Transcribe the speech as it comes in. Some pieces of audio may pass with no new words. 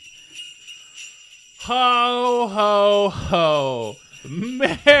Ho, ho, ho.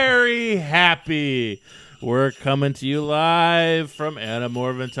 Merry happy. We're coming to you live from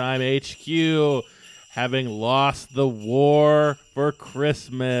Anamorphin Time HQ, having lost the war for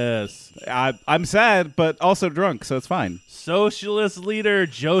Christmas. I'm sad, but also drunk, so it's fine. Socialist leader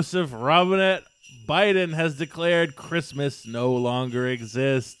Joseph Robinette Biden has declared Christmas no longer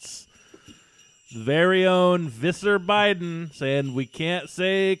exists. Very own Visser Biden saying we can't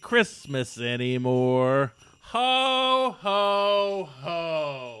say Christmas anymore. Ho, ho,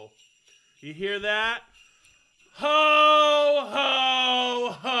 ho. You hear that? Ho,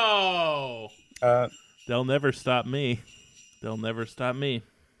 ho, ho. They'll never stop me. They'll never stop me.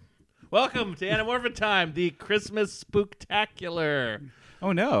 Welcome to Anamorphin Time, the Christmas Spooktacular.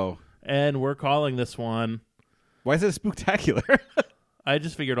 Oh, no. And we're calling this one... Why is it spooktacular? I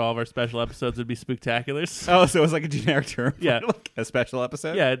just figured all of our special episodes would be spooktaculars. Oh, so it was like a generic term for Yeah. like a special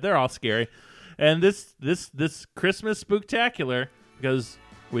episode? Yeah, they're all scary. And this Christmas spooktacular, because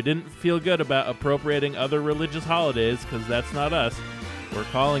we didn't feel good about appropriating other religious holidays, because that's not us, we're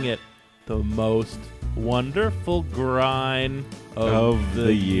calling it the most wonderful grind of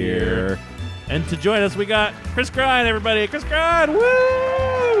the year. And to join us, we got Chris Grind, everybody. Chris Grind, woo!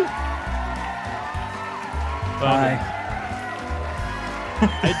 Hi.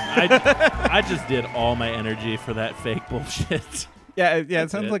 I just did all my energy for that fake bullshit. Yeah,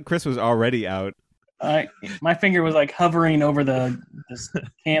 it sounds like Chris was already out. My finger was like hovering over this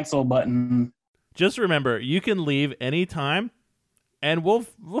cancel button. Just remember, you can leave anytime, and we'll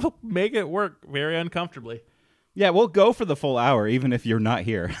make it work very uncomfortably. Yeah, we'll go for the full hour, even if you're not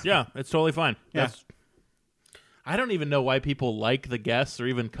here. Yeah, it's totally fine. Yeah. I don't even know why people like the guests or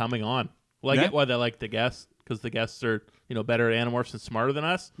even coming on. Well, I Yeah. get why they like the guests, because the guests are, better at Animorphs and smarter than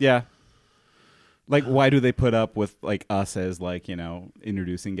us. Yeah. Like, why do they put up with, like, us as, like,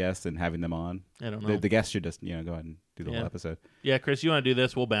 introducing guests and having them on? I don't know. The guests should just, go ahead and do the whole episode. Yeah, Chris, you want to do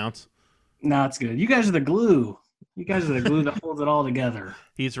this? We'll bounce. No, it's good. You guys are the glue. You guys are the glue that holds it all together.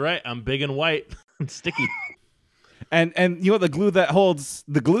 He's right. I'm big and white and sticky. And the glue that holds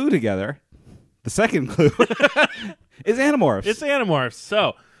the glue together, the second glue, is Animorphs. It's Animorphs.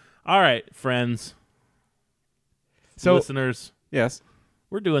 So, all right, friends, listeners, yes.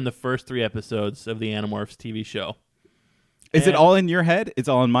 we're doing the first 3 episodes of the Animorphs TV show. Is it all in your head? It's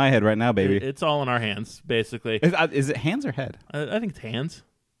all in my head right now, baby. It's all in our hands, basically. Is it hands or head? I think it's hands.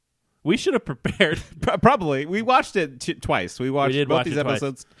 We should have prepared. Probably. We watched it twice. We watched did both watch these it twice.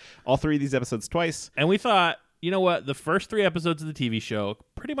 episodes, all 3 of these episodes twice. And we thought, you know what? The first 3 episodes of the TV show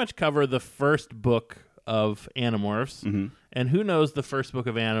pretty much cover the first book of Animorphs. Mm-hmm. And who knows the first book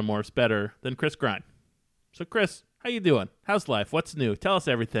of Animorphs better than Chris Grind? So, Chris, how you doing? How's life? What's new? Tell us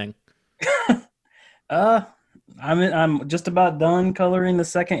everything. I'm just about done coloring the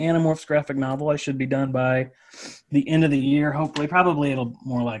second Animorphs graphic novel. I should be done by the end of the year, hopefully. Probably it'll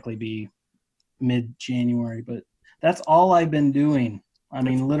more likely be mid-January, but that's all I've been doing. I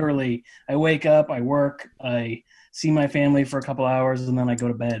mean, literally, I wake up, I work, I see my family for a couple hours, and then I go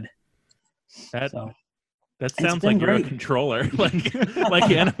to bed. That It's sounds been like you're a great. controller. like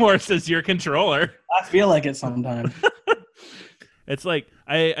Animorphs is your controller. I feel like it sometimes. It's like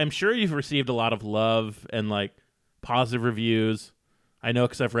I'm sure you've received a lot of love and like positive reviews. I know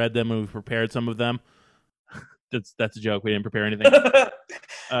because I've read them and we've prepared some of them. That's a joke. We didn't prepare anything.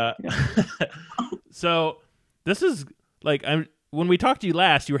 So this is like when we talked to you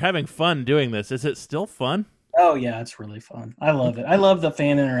last, you were having fun doing this. Is it still fun? Oh yeah, it's really fun. I love it. I love the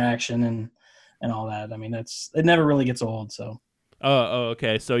fan interaction and all that. I mean, it never really gets old. So. Oh,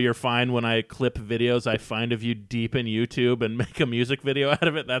 okay. So you're fine when I clip videos I find of you deep in YouTube and make a music video out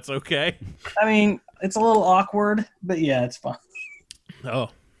of it. That's okay. I mean, it's a little awkward, but yeah, it's fun.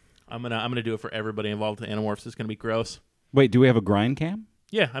 Oh, I'm gonna do it for everybody involved in Animorphs. It's gonna be gross. Wait, do we have a grind cam?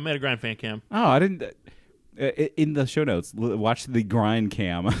 Yeah, I made a grind fan cam. Oh, I didn't. In the show notes, watch the grind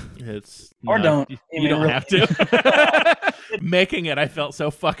cam. It's Or don't. You don't have to. Making it, I felt so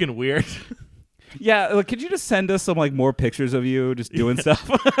fucking weird. Yeah, like, could you just send us some like more pictures of you just doing stuff?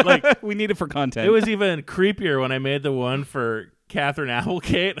 Like, we need it for content. It was even creepier when I made the one for Catherine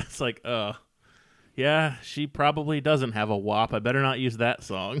Applegate. It's like, yeah, she probably doesn't have a WAP. I better not use that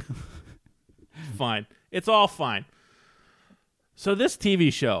song. Fine. It's all fine. So this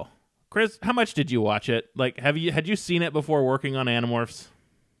TV show, Chris, how much did you watch it? Like, had you seen it before working on Animorphs?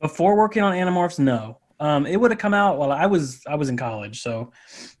 Before working on Animorphs, no. It would have come out while I was in college, so.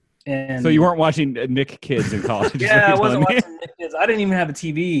 And so you weren't watching Nick Kids in college? is yeah, I what you're wasn't telling me? watching Nick Kids. I didn't even have a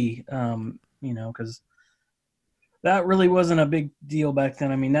TV, because that really wasn't a big deal back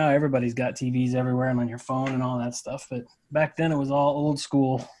then. I mean, now everybody's got TVs everywhere and on your phone and all that stuff. But back then it was all old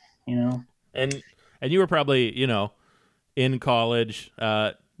school, And And you were probably, in college,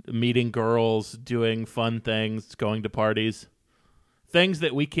 meeting girls, doing fun things, going to parties. Things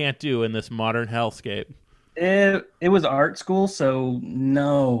that we can't do in this modern hellscape. It was art school, so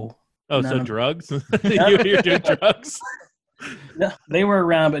no. Oh, so drugs? You're doing drugs? No, they were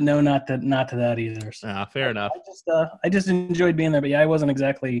around, but no, not to that either. So Fair enough. I just enjoyed being there, but yeah, I wasn't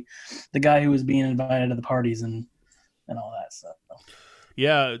exactly the guy who was being invited to the parties and all that stuff.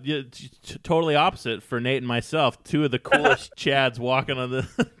 Yeah, totally opposite for Nate and myself. Two of the coolest Chads walking on the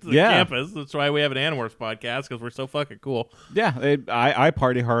campus. That's why we have an Animorphs podcast, because we're so fucking cool. Yeah, I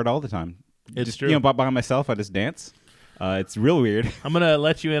party hard all the time. It's just, true. By myself, I just dance. It's real weird. I'm going to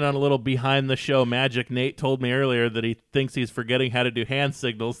let you in on a little behind-the-show magic. Nate told me earlier that he thinks he's forgetting how to do hand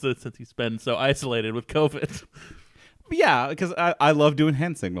signals since he's been so isolated with COVID. Yeah, because I love doing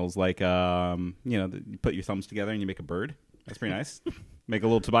hand signals. Like, you put your thumbs together and you make a bird. That's pretty nice. Make a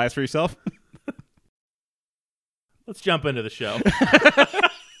little Tobias for yourself. Let's jump into the show.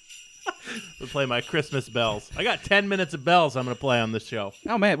 We'll play my Christmas bells. I got 10 minutes of bells I'm going to play on this show.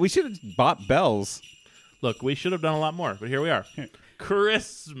 Oh, man, we should have bought bells. Look, we should have done a lot more, but here we are.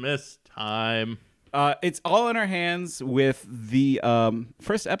 Christmas time. It's all in our hands with the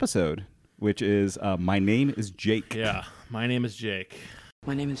first episode, which is My Name is Jake. Yeah, my name is Jake.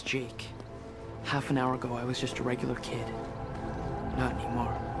 My name is Jake. Half an hour ago, I was just a regular kid. Not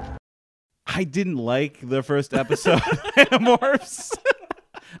anymore. I didn't like the first episode of Animorphs.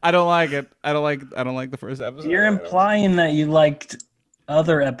 I don't like it. I don't like the first episode. You're implying that you liked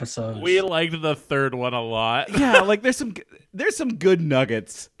other episodes. We liked the third one a lot. Yeah, like there's some good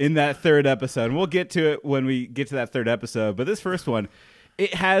nuggets in that third episode. And we'll get to it when we get to that third episode. But this first one,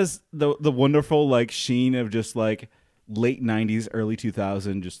 it has the wonderful like sheen of just like late 90s, early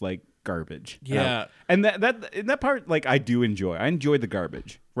 2000, just like garbage. Yeah. And that part, like, I do enjoy. I enjoyed the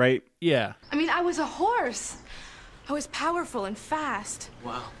garbage, right? Yeah. I mean, I was a horse. I was powerful and fast.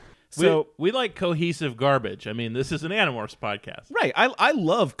 Wow. So we like cohesive garbage. I mean, this is an Animorphs podcast. right. I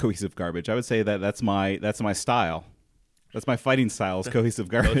love cohesive garbage. I would say that's my style. That's my fighting style is cohesive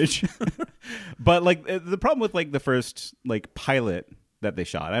garbage. But like the problem with like the first like pilot that they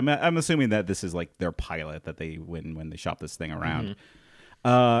shot, I'm assuming that this is like their pilot that they when they shop this thing around.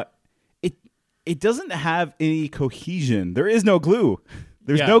 It doesn't have any cohesion. There is no glue.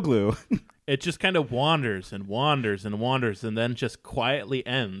 There's no glue. It just kind of wanders and wanders and wanders and then just quietly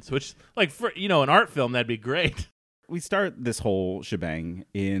ends, which, like, for an art film, that'd be great. We start this whole shebang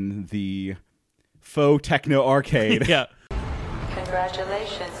in the faux techno arcade. Yeah.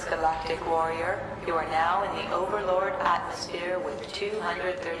 Congratulations, Galactic Warrior. You are now in the Overlord atmosphere with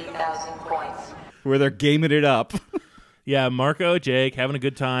 230,000 points. Where they're gaming it up. Yeah, Marco, Jake, having a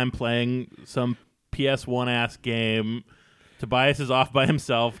good time playing some PS1-ass game. Tobias is off by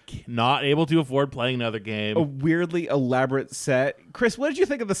himself, not able to afford playing another game. A weirdly elaborate set. Chris, what did you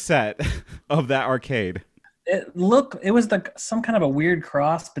think of the set of that arcade? It was some kind of a weird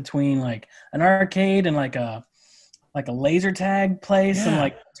cross between like an arcade and like a laser tag place and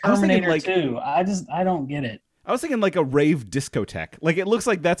like Terminator 2. I don't get it. I was thinking like a rave discotheque. Like it looks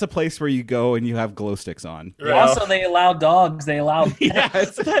like that's a place where you go and you have glow sticks on. Right. Also, they allow dogs. They allow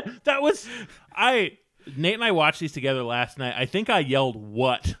pets. that was Nate and I watched these together last night. I think I yelled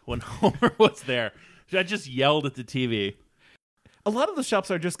 "what" when Homer was there. I just yelled at the TV. A lot of the shops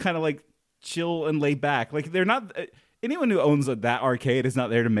are just kind of like chill and laid back. Like they're not. Anyone who owns that arcade is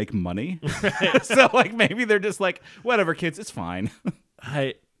not there to make money. Right. So like maybe they're just like, whatever, kids, it's fine.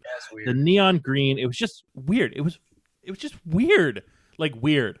 That's weird. The neon green, it was just weird. It was just weird. Like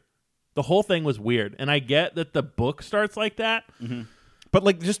weird. The whole thing was weird. And I get that the book starts like that. Mm-hmm. But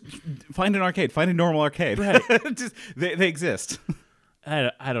like just find an arcade. Find a normal arcade. Right. Just, they exist.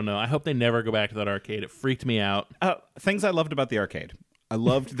 I don't know. I hope they never go back to that arcade. It freaked me out. Things I loved about the arcade. I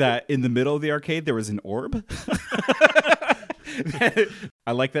loved that in the middle of the arcade there was an orb.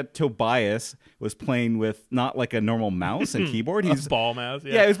 I like that Tobias was playing with not like a normal mouse and keyboard. He's a ball mouse.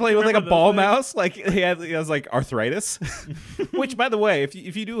 Yeah, he was playing with like a ball mouse. Like he has like arthritis. Which, by the way, if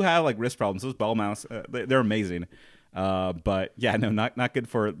you do have like wrist problems, those ball mouse they're amazing. But yeah, no, not good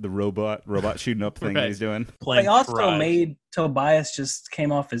for the robot shooting up thing that he's doing. They also made Tobias just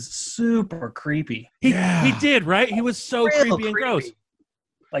came off as super creepy. He did, right? He was so creepy and gross.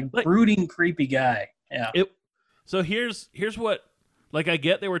 Like brooding, creepy guy. Yeah. So here's what, like, I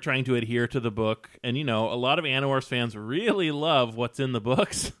get they were trying to adhere to the book, and a lot of Animorphs fans really love what's in the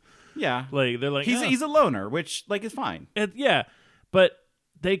books. Yeah, like they're like he's a loner, which like is fine. Yeah, but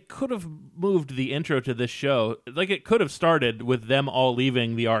they could have moved the intro to this show. Like it could have started with them all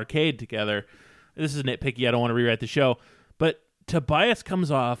leaving the arcade together. This is nitpicky. I don't want to rewrite the show, but Tobias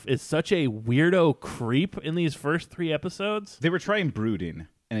comes off as such a weirdo creep in these first 3 episodes. They were trying brooding,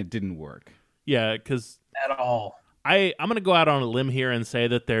 and it didn't work. Yeah, because At all. I'm going to go out on a limb here and say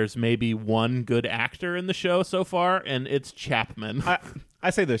that there's maybe one good actor in the show so far, and it's Chapman. I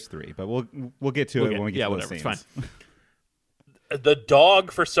say there's 3, but we'll get to it when we get to whatever, the it's scenes. fine. The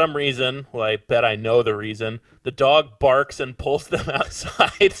dog, for some reason, well, I bet I know the reason, the dog barks and pulls them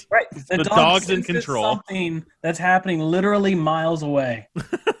outside. Right. The dog dog's in senses control. Something that's happening literally miles away.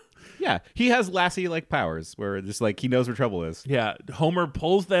 Yeah, he has Lassie-like powers where just like he knows where trouble is. Yeah, Homer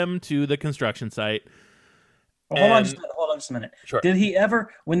pulls them to the construction site. Well, hold on And- just a minute. Sure. Did he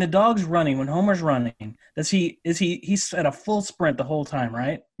ever, when the dog's running, when Homer's running, he's at a full sprint the whole time,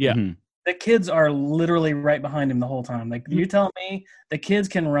 right? Yeah. Mhm. The kids are literally right behind him the whole time. Like, you tell me the kids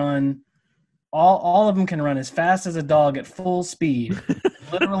can run, all of them can run as fast as a dog at full speed,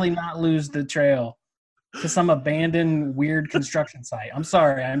 literally not lose the trail to some abandoned weird construction site. I'm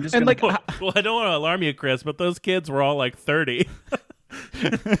sorry. I'm just And gonna, like, Well, I don't want to alarm you, Chris, but those kids were all like 30.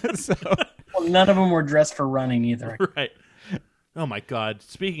 so well, none of them were dressed for running either. Right. Oh, my God.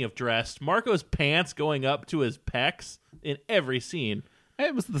 Speaking of dressed, Marco's pants going up to his pecs in every scene.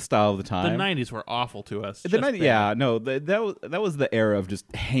 it was the style of the The time. 90s were awful to us. The Just 90s bad. yeah, no, that was the era of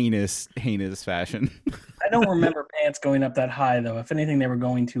just heinous fashion. I don't remember pants going up that high, though. If anything, they were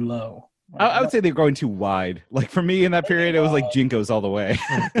going too low. I would say they're going too wide. Like for me in that period, it was like Jinkos all the way.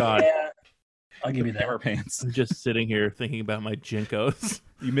 Oh, God. Yeah, I'll give you that. Hammer pants. I'm just sitting here thinking about my Jinkos.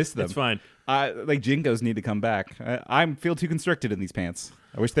 You missed them. That's fine. Like Jinkos need to come back. I feel too constricted in these pants.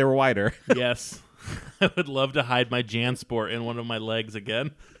 I wish they were wider. Yes. I would love to hide my JanSport in one of my legs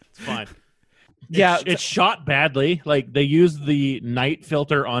again. It's fine. Yeah, It's shot badly. Like, they use the night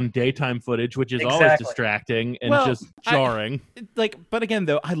filter on daytime footage, which is always Exactly. distracting and Well, just jarring. like, but again,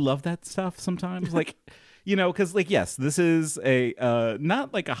 though, I love that stuff sometimes. Like, you know, because like, yes, this is a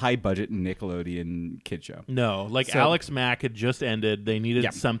not like a high budget Nickelodeon kid show. No, like So- Alex Mack had just ended. They needed Yeah.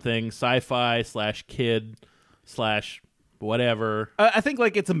 something sci-fi / kid / whatever. I think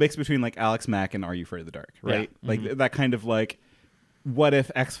like it's a mix between like Alex Mack and Are You Afraid of the Dark, right? Yeah. Like that kind of like, what if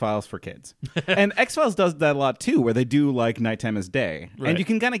X-Files for kids? And X-Files does that a lot too, where they do like nighttime as day, Right. and you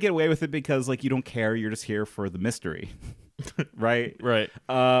can kind of get away with it because like you don't care, you're just here for the mystery, right? Right.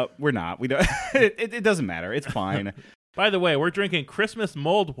 We're not. We don't. It doesn't matter. It's fine. By the way, we're drinking Christmas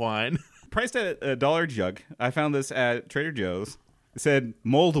mulled wine. Priced at $1 jug. I found this at Trader Joe's. It said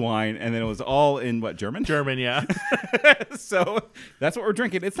mulled wine, and then it was all in what, German? German, yeah. So that's what we're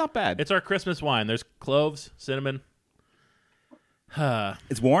drinking. It's not bad. It's our Christmas wine. There's cloves, cinnamon.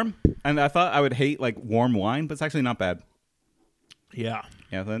 It's warm, and I thought I would hate like warm wine, but it's actually not bad. Yeah.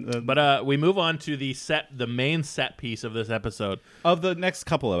 Yeah, But we move on to the main set piece of this episode. of the next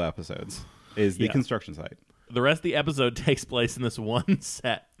couple of episodes is the Yeah. construction site. The rest of the episode takes place in this one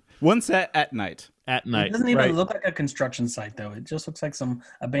set One set at night. at It night. doesn't even Right. look like a construction site, though. It just looks like some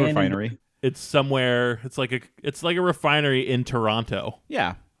abandoned Refinery. It's somewhere. It's like a refinery in Toronto.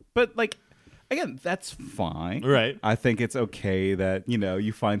 Yeah, but like again, that's fine. Right. I think it's okay that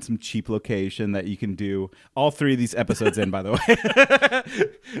you find some cheap location that you can do all 3 of these episodes in. By the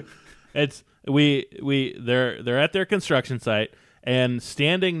way, It's they're at their construction site, and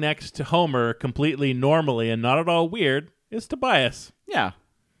standing next to Homer completely normally and not at all weird is Tobias. yeah,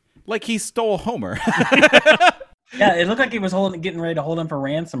 like he stole Homer. Yeah, it looked like he was getting ready to hold him for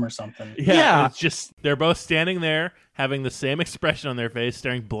ransom or something. Yeah. It's just they're both standing there having the same expression on their face,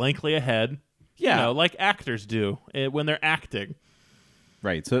 staring blankly ahead. Yeah. Like actors do when they're acting.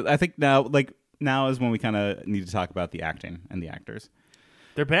 Right. So I think now is when we kind of need to talk about the acting and the actors.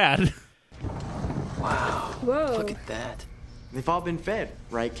 They're bad. Whoa. Look at that. They've all been fed,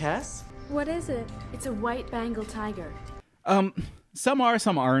 right, Cass? What is it? It's a white Bengal tiger. Some are,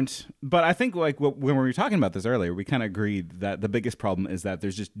 some aren't. But I think like when we were talking about this earlier, we kind of agreed that the biggest problem is that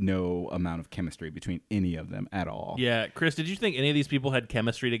there's just no amount of chemistry between any of them at all. Yeah, Chris, did you think any of these people had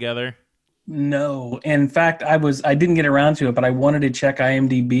chemistry together? No. In fact, I didn't get around to it, but I wanted to check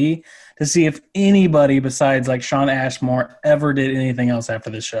IMDb to see if anybody besides like Sean Ashmore ever did anything else after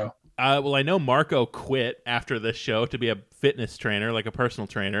this show. Well, I know Marco quit after this show to be a fitness trainer, like a personal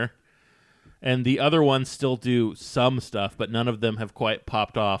trainer. And the other ones still do some stuff, but none of them have quite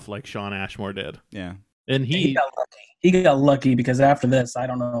popped off like Sean Ashmore did. Yeah. And He got lucky. He got lucky because after this, I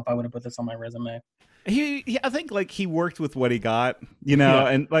don't know if I would have put this on my resume. I think like he worked with what he got,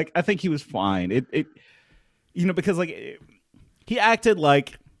 and like I think he was fine. It because like he acted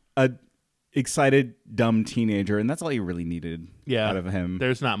like a excited dumb teenager, and that's all you really needed out of him.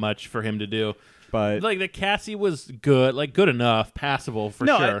 There's not much for him to do. But Like the Cassie was good, like good enough, passable for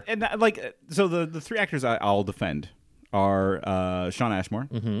no, sure. and like so the 3 actors I'll defend. are Sean Ashmore,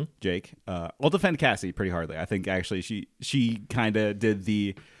 Jake. I'll defend Cassie pretty hardly. I think actually she kind of did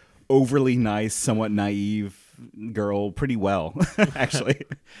the overly nice, somewhat naive girl pretty well, actually.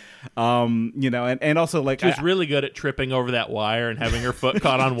 And also like She was really good at tripping over that wire and having her foot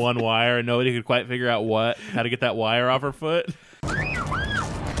caught on one wire, and nobody could quite figure out how to get that wire off her foot.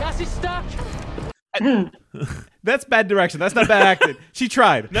 Cassie's stuck. That's bad direction. That's not bad acting. She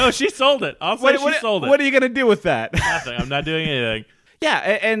tried. No, she sold it. I'll say she sold it. What are you gonna do with that? Nothing. I'm not doing anything. Yeah,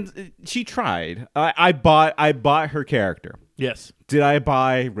 and she tried. I bought her character. Yes. Did I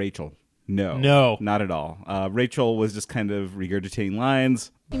buy Rachel? No, not at all. Rachel was just kind of regurgitating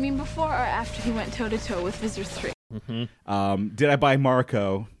lines. You mean before or after he went toe-to-toe with Visor 3? Did I buy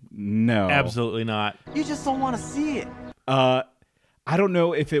Marco? No, absolutely not. You just don't want to see it. I don't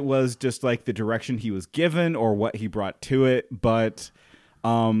know if it was just like the direction he was given or what he brought to it, but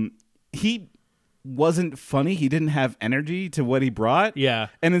he wasn't funny. He didn't have energy to what he brought. Yeah.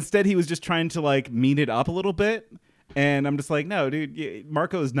 And instead he was just trying to like mean it up a little bit. And I'm just like, no, dude,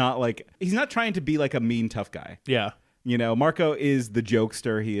 Marco is not like, he's not trying to be like a mean, tough guy. Yeah. You know, Marco is the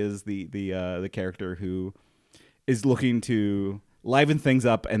jokester. He is the character who is looking to liven things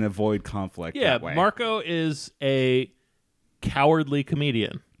up and avoid conflict. Yeah, that way. Marco is a cowardly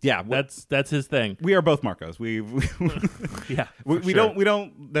comedian. Yeah, that's his thing. We are both Marcos. We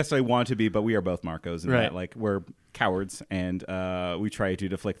don't necessarily want to be, but we are both Marcos. In right. that, like we're cowards, and we try to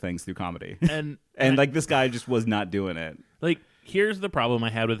deflect things through comedy. And like this guy just was not doing it. Like here's the problem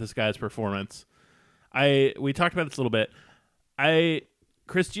I had with this guy's performance. We talked about this a little bit.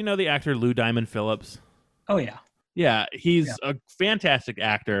 Chris, do you know the actor Lou Diamond Phillips? Oh yeah. Yeah, he's a fantastic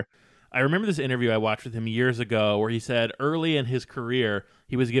actor. I remember this interview I watched with him years ago where he said early in his career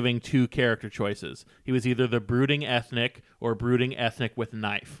he was giving two character choices. He was either the brooding ethnic or brooding ethnic with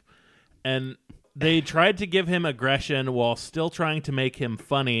knife. And they tried to give him aggression while still trying to make him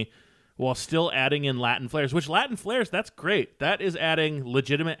funny, while still adding in Latin flares, which Latin flares, that's great. That is adding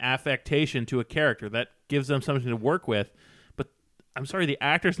legitimate affectation to a character. That gives them something to work with. But I'm sorry, the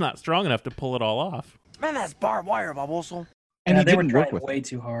actor's not strong enough to pull it all off. Man, that's barbed wire, Baboso. And yeah, he they were didn't trying work with way it.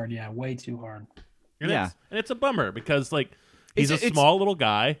 too hard. Yeah, way too hard. And it's a bummer because like he's It's- a small little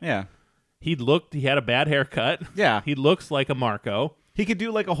guy. Yeah. He had a bad haircut. Yeah. He looks like a Marco. He could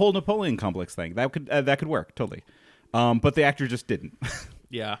do like a whole Napoleon complex thing. That could work totally. But the actor just didn't.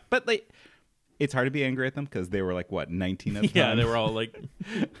 Yeah. But it's hard to be angry at them because they were like what 19 at the Yeah, time. they were all like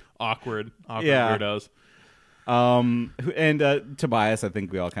awkward Yeah. weirdos. And Tobias, I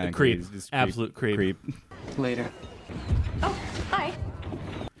think we all kind of Creep. Absolute creep. Later. Oh, hi.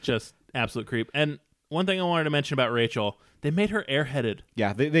 Just absolute creep. And one thing I wanted to mention about Rachel, they made her airheaded.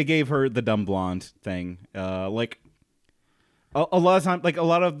 Yeah, they gave her the dumb blonde thing. Like a lot of time, like a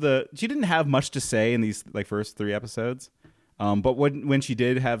lot of she didn't have much to say in these like first 3 episodes. But when she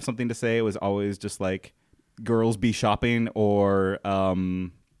did have something to say, it was always just like girls be shopping or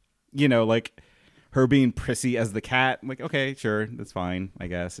like her being prissy as the cat. I'm like, okay, sure, that's fine, I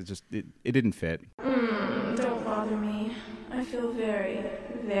guess. It didn't fit. Don't bother me. I feel very,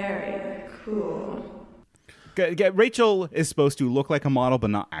 very cool. Rachel is supposed to look like a model but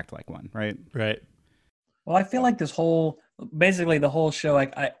not act like one, right? Right. Well, I feel like basically the whole show,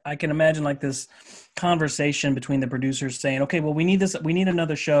 I can imagine like this conversation between the producers saying, okay, well, we need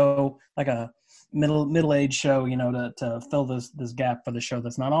another show, like a middle-aged show, to fill this gap for the show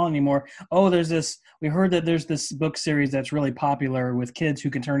that's not on anymore. Oh, we heard that there's this book series that's really popular with kids who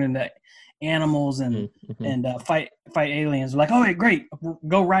can turn into animals and fight aliens. They're like, oh, wait, great,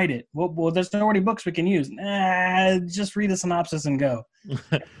 go write it. Well, there's already books we can use. Just read the synopsis and go.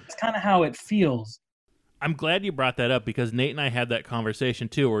 It's kind of how it feels. I'm glad you brought that up because Nate and I had that conversation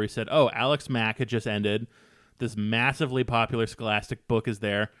too where he said, oh, Alex Mack had just ended. This massively popular Scholastic book is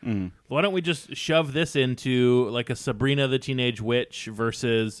there. Why don't we just shove this into like a Sabrina the Teenage Witch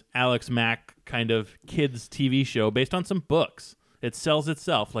versus Alex Mack kind of kids TV show based on some books? It sells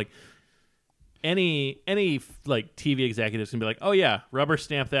itself. Like any like TV executives can be like, oh yeah, rubber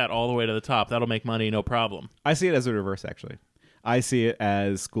stamp that all the way to the top. That'll make money, no problem. I see it as a reverse, actually. I see it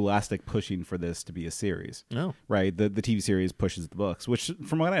as Scholastic pushing for this to be a series. Oh. Right? The TV series pushes the books, which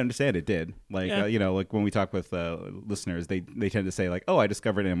from what I understand it did. Like, Yeah. Like when we talk with listeners, they tend to say like, oh, I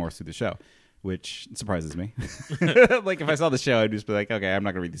discovered Animorphs through the show, which surprises me. Like if I saw the show, I'd just be like, okay, I'm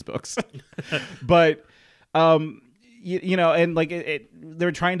not going to read these books. But, and like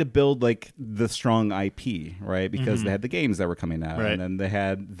they're trying to build like the strong IP, right? Because they had the games that were coming out, Right. and then they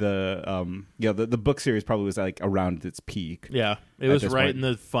had the book series probably was like around its peak. Yeah. It was this right point.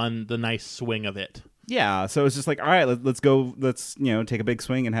 in the nice swing of it. Yeah, so it's just like, all right, let's go, take a big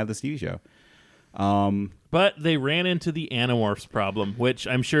swing and have this TV show. But they ran into the Animorphs problem, which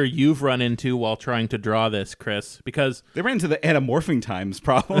I'm sure you've run into while trying to draw this, Chris, because They ran into the anamorphing times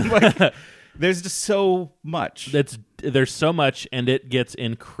problem. Like, there's just so much. there's so much, and it gets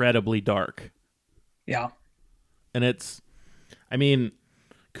incredibly dark. Yeah. And I mean,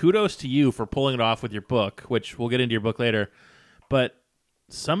 kudos to you for pulling it off with your book, which we'll get into your book later. But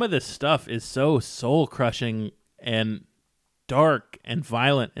some of this stuff is so soul-crushing and dark and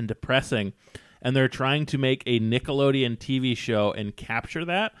violent and depressing. And they're trying to make a Nickelodeon TV show and capture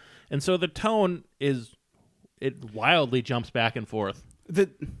that. And so the tone it wildly jumps back and forth. The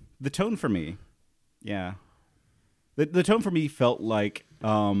tone for me, yeah. The tone for me felt like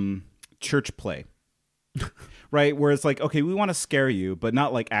church play. Right, where it's like, okay, we want to scare you, but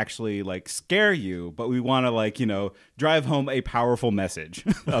not like actually like scare you, but we want to like, drive home a powerful message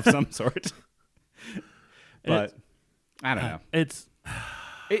of some sort. But I don't know.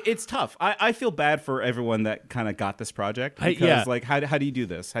 It's tough. I feel bad for everyone that kind of got this project because like how do you do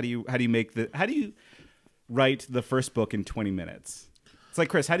this? How do you write the first book in 20 minutes? It's like,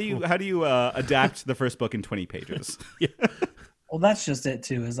 Chris, how do you adapt the first book in 20 pages? Yeah. Well, that's just it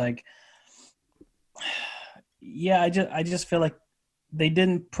too. Is like, yeah, I just feel like they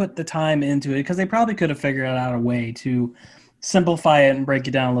didn't put the time into it because they probably could have figured out a way to simplify it and break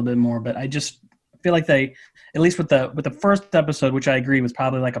it down a little bit more. But I just feel like they, at least with the first episode, which I agree was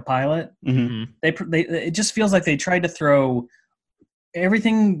probably like a pilot, Mm-hmm. it just feels like they tried to throw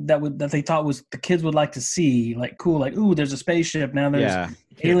everything that they thought was the kids would like to see, like cool, like, ooh, there's a spaceship, now there's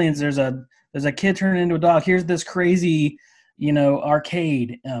aliens, there's a kid turning into a dog, here's this crazy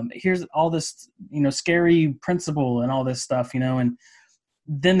arcade, here's all this scary principal and all this stuff, and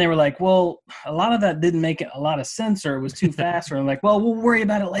then they were like, well, a lot of that didn't make a lot of sense, or it was too fast, or I'm like, well, we'll worry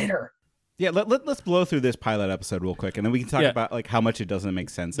about it later. Yeah, let's blow through this pilot episode real quick, and then we can talk about like how much it doesn't make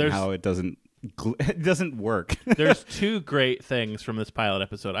sense and how it doesn't work. There's two great things from this pilot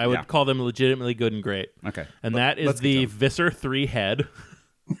episode. I would call them legitimately good and great. Okay. And that is the Visser 3 head.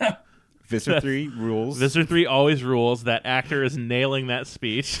 Visser 3 rules. Visser 3 always rules. That actor is nailing that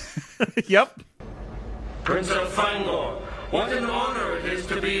speech. Yep. Prince Elfangor, what an honor it is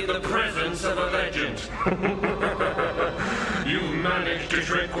to be in the presence of a legend. You've managed to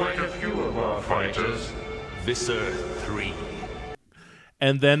shrink quite a few of our fighters. Visser 3.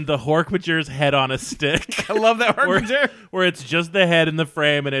 And then the Hork-Bajer's head on a stick. I love that Hork-Bajer. Where it's just the head in the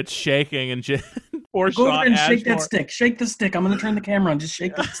frame and it's shaking and or Go over and shake Ashmore. that stick. Shake the stick. I'm going to turn the camera on. Just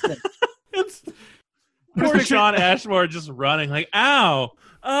shake that stick. It's poor Sean Ashmore just running like, ow,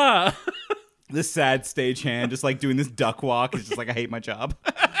 ah. This sad stagehand just like doing this duck walk is just like, I hate my job.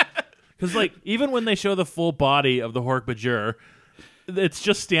 Because like even when they show the full body of the Hork-Bajir, it's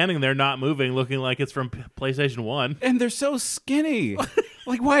just standing there not moving, looking like it's from PlayStation 1. And they're so skinny.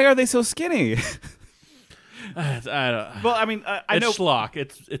 Like, why are they so skinny? I don't. Well, I mean, I know it's schlock.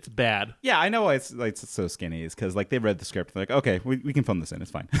 It's bad. Yeah, I know why it's so skinny. Is because like they read the script. They're like, okay, we can film this in.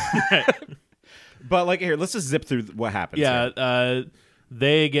 It's fine. But like, here, let's just zip through what happens. Yeah.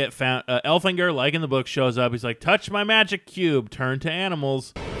 They get found. Elfinger, like in the book, shows up. He's like, touch my magic cube. Turn to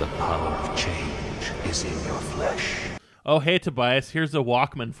animals. The power of change is in your flesh. Oh, hey, Tobias, here's a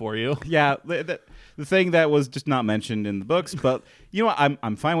Walkman for you. Yeah, the thing that was just not mentioned in the books, but you know what?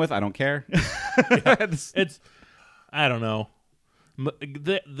 I'm fine with. I don't care. It's I don't know.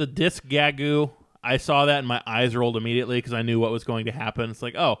 The disc Gagoo, I saw that and my eyes rolled immediately because I knew what was going to happen. It's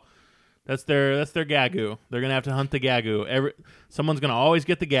like, oh, that's their Gagoo. They're gonna have to hunt the Gagoo. Someone's gonna always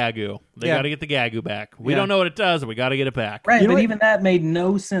get the Gagoo. They got to get the Gagoo back. We don't know what it does, but we got to get it back. Right, but even that made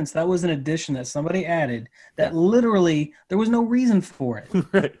no sense. That was an addition that somebody added that literally there was no reason for it.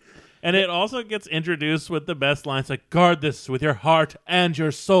 Right. And it also gets introduced with the best lines like, guard this with your heart and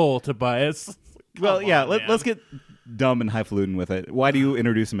your soul, Tobias. Well, yeah, let's get dumb and highfalutin with it. Why do you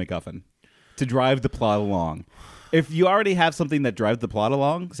introduce a MacGuffin? To drive the plot along. If you already have something that drives the plot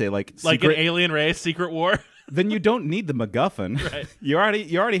along, say like an alien race, Secret War, then you don't need the MacGuffin. Right. You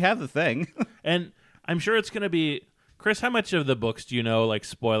already have the thing. And I'm sure it's going to be... Chris, how much of the books do you know, like,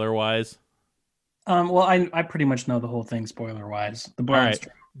 spoiler-wise? Well, I pretty much know the whole thing, spoiler-wise. The Bronze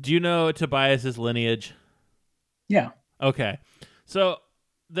Trail. Do you know Tobias's lineage? Yeah. Okay. So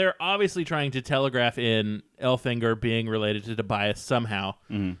they're obviously trying to telegraph in Elfinger being related to Tobias somehow.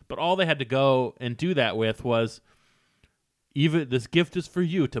 Mm-hmm. But all they had to go and do that with was... Even this gift is for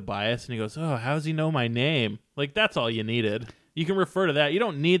you, Tobias. And he goes, oh, how does he know my name? Like, that's all you needed. You can refer to that. You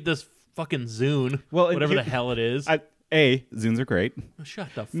don't need this fucking Zune, whatever the hell it is. Zunes are great. Shut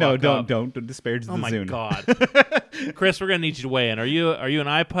the fuck No, up. don't disparage the Zune. Oh my God. Chris, we're going to need you to weigh in. Are you an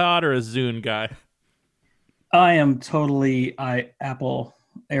iPod or a Zune guy? I am totally Apple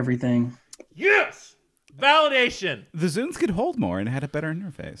everything. Yes! Validation! The Zunes could hold more and had a better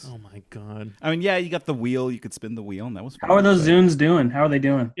interface. Oh my god. I mean, yeah, you got the wheel. You could spin the wheel, and that was fun. How are those Zunes doing? How are they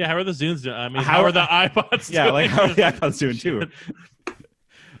doing? Yeah, how are the Zunes doing? I mean, how are the iPods doing? Yeah, like how are the iPods doing too?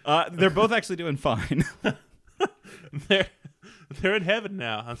 They're both actually doing fine. They're in heaven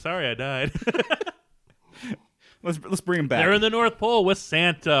now. I'm sorry I died. Let's bring them back. They're in the North Pole with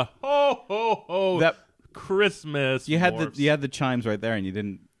Santa. Ho ho ho! That Christmas. you had morphs. the chimes right there, and you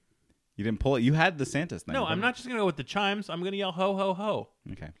didn't pull it. You had the Santa's thing. No, I'm not just gonna go with the chimes. I'm gonna yell ho ho ho.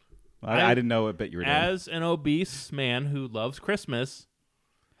 Okay, well, I didn't know what bit you were doing. As an obese man who loves Christmas,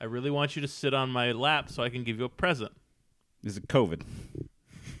 I really want you to sit on my lap so I can give you a present. Is it COVID?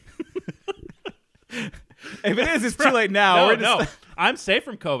 If it is, it's too late now. No, I'm safe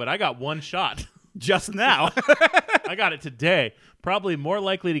from COVID. I got one shot. Just now. I got it today. Probably more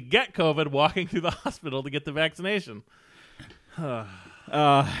likely to get COVID walking through the hospital to get the vaccination.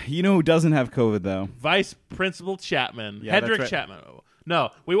 You know who doesn't have COVID, though? Vice Principal Chapman. Yeah, that's Hedrick right. Chapman.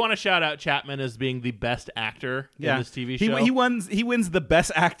 No, we want to shout out Chapman as being the best actor in this TV show. He wins the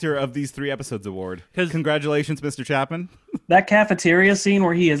Best Actor of these 3 episodes award. Congratulations, Mr. Chapman. That cafeteria scene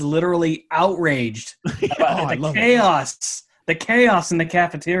where he is literally outraged about the chaos in the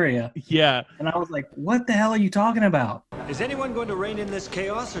cafeteria. Yeah. And I was like, what the hell are you talking about? Is anyone going to rein in this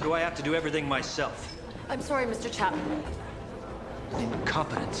chaos, or do I have to do everything myself? I'm sorry, Mr. Chapman.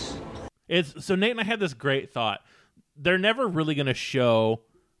 Incompetence. So Nate and I had this great thought. They're never really going to show,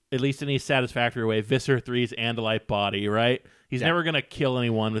 at least in any satisfactory way, Visser 3's Andalite body, right? He's never going to kill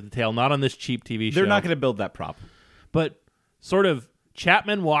anyone with the tail, not on this cheap TV show. They're not going to build that prop. But sort of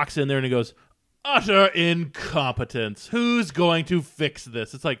Chapman walks in there and he goes, utter incompetence. Who's going to fix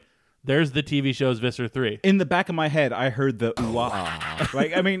this? It's like, there's the TV show's Visser 3. In the back of my head, I heard the ooh-ah.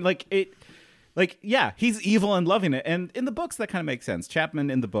 Like, I mean, yeah, he's evil and loving it. And in the books, that kind of makes sense.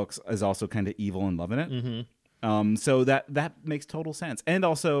 Chapman in the books is also kind of evil and loving it. Mm-hmm. So that makes total sense. And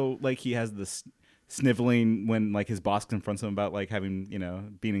also, like, he has this sniveling when, like, his boss confronts him about, like, having,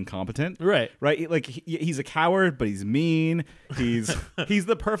 being incompetent. Right. Like, he's a coward, but he's mean. He's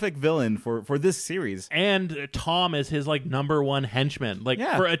the perfect villain for this series. And Tom is his, like, number one henchman. Like,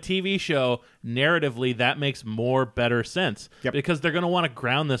 for a TV show, narratively, that makes better sense. Yep. Because they're going to want to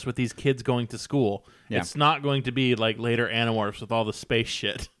ground this with these kids going to school. Yeah. It's not going to be, like, later Animorphs with all the space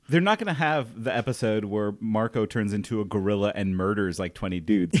shit. They're not going to have the episode where Marco turns into a gorilla and murders like 20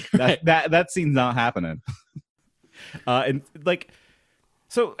 dudes. That scene's not happening. And like,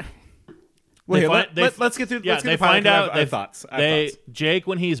 so. Let's get through. Yeah, let's get they the pilot. find out. I have thoughts. Jake,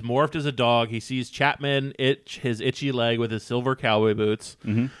 when he's morphed as a dog, he sees Chapman itch his itchy leg with his silver cowboy boots,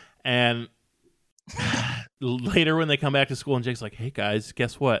 and later when they come back to school, and Jake's like, "Hey guys,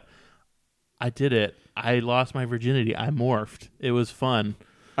 guess what? I did it. I lost my virginity. I morphed. It was fun."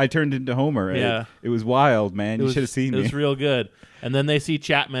 I turned into Homer. Yeah. It was wild, man. You should have seen me. It was real good. And then they see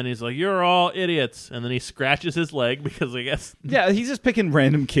Chapman. He's like, "You're all idiots." And then he scratches his leg because I guess. Yeah, he's just picking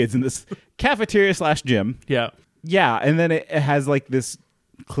random kids in this cafeteria/gym. Yeah. Yeah, and then it has like this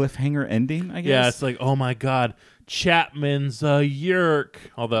cliffhanger ending, I guess. Yeah, it's like, oh my God, Chapman's a yerk.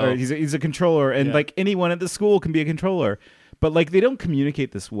 Although he's a controller, and like anyone at the school can be a controller. But, like, they don't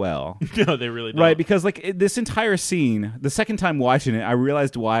communicate this well. No, they really don't. Right, because, like, this entire scene, the second time watching it, I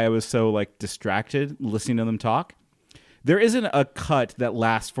realized why I was so, like, distracted listening to them talk. There isn't a cut that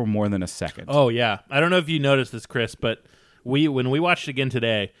lasts for more than a second. Oh, yeah. I don't know if you noticed this, Chris, but when we watched it again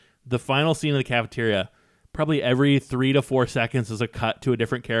today, the final scene of the cafeteria, probably every 3 to 4 seconds is a cut to a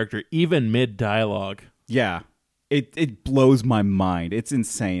different character, even mid-dialogue. Yeah. It blows my mind. It's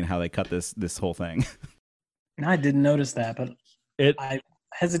insane how they cut this whole thing. I didn't notice that, but I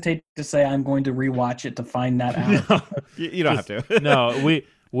hesitate to say I'm going to rewatch it to find that out. No, you don't have to. No,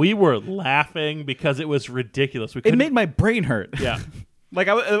 we were laughing because it was ridiculous. It made my brain hurt. Yeah. Like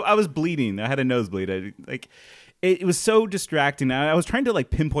I was bleeding. I had a nosebleed. It was so distracting. I was trying to like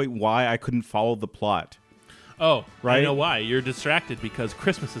pinpoint why I couldn't follow the plot. Oh, right. I know why. You're distracted because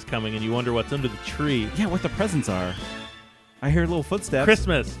Christmas is coming and you wonder what's under the tree. Yeah, what the presents are. I hear little footsteps.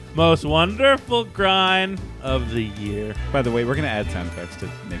 Christmas, most wonderful grind of the year. By the way, we're going to add sound effects to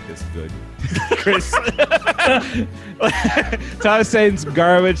make this good. Chris. Tom's saying some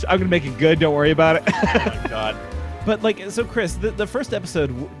garbage. I'm going to make it good. Don't worry about it. Oh, my God. But, like, so, Chris, the first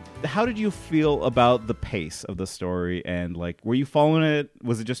episode, how did you feel about the pace of the story? And, like, were you following it?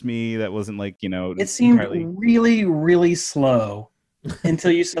 Was it just me that wasn't, like, It seemed really, really slow. Until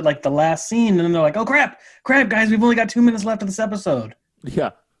you said like the last scene, and then they're like, "Oh crap, guys, we've only got 2 minutes left of this episode."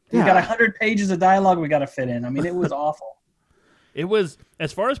 Yeah, we've got 100 pages of dialogue we got to fit in. I mean, it was awful. It was,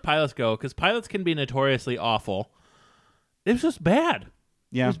 as far as pilots go, because pilots can be notoriously awful. It was just bad.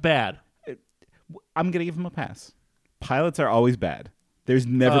 Yeah, it was bad. I'm gonna give him a pass. Pilots are always bad. There's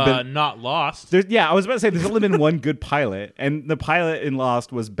never been not Lost. I was about to say there's only been one good pilot, and the pilot in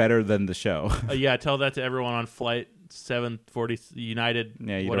Lost was better than the show. Yeah, tell that to everyone on flight 740 United.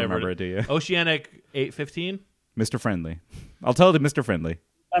 Yeah, you whatever don't remember it, do you? Oceanic 815. Mr. Friendly. I'll tell it to Mr. Friendly.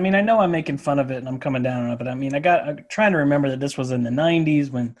 I mean, I know I'm making fun of it and I'm coming down on it, but I mean, I'm trying to remember that this was in the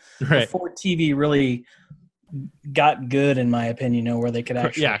 90s when before TV really got good, in my opinion, where they could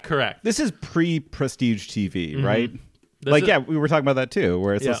actually. Yeah, correct. This is pre-prestige TV, Mm-hmm. right? We were talking about that too,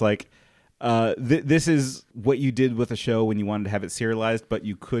 where it's just like, this is what you did with a show when you wanted to have it serialized, but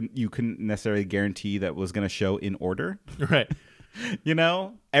you couldn't necessarily guarantee that it was going to show in order. Right.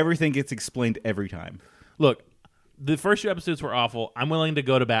 Everything gets explained every time. Look, the first 2 episodes were awful. I'm willing to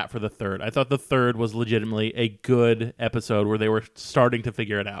go to bat for the third. I thought the third was legitimately a good episode where they were starting to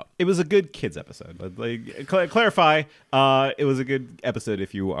figure it out. It was a good kids episode. Clarify, it was a good episode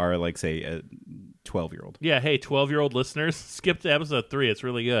if you are, like, say, a 12-year-old. Yeah, hey, 12-year-old listeners, skip to episode 3. It's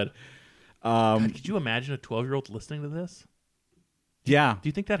really good. God, could you imagine a 12-year-old listening to this? Yeah. Do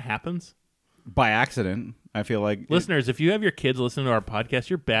you think that happens? By accident, I feel like. Listeners, if you have your kids listening to our podcast,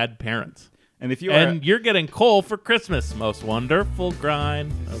 you're bad parents. And if you you're getting coal for Christmas, most wonderful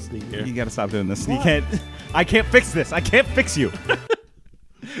grind of the year. You got to stop doing this. What? I can't fix this. I can't fix you.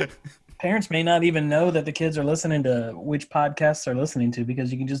 Parents may not even know that the kids are listening to which podcasts they're listening to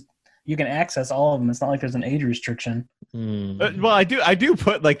because you can access all of them. It's not like there's an age restriction. Well, I do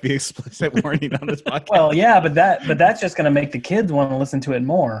put like the explicit warning on this podcast. Well, yeah, but that's just going to make the kids want to listen to it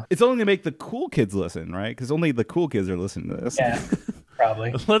more. It's only going to make the cool kids listen, right? Because only the cool kids are listening to this. Yeah,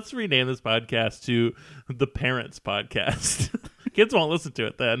 probably. Let's rename this podcast to the Parents Podcast. Kids won't listen to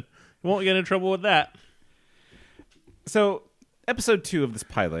it then. You won't get in trouble with that. So, episode 2 of this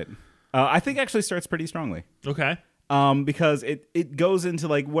pilot, I think actually starts pretty strongly. Okay. Because it goes into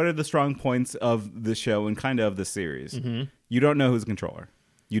like what are the strong points of the show and kind of the series. Mm-hmm. You don't know who's the controller.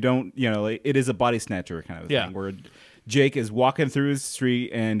 You don't, like, it is a body snatcher kind of thing where Jake is walking through his street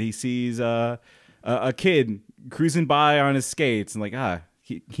and he sees a kid cruising by on his skates and like,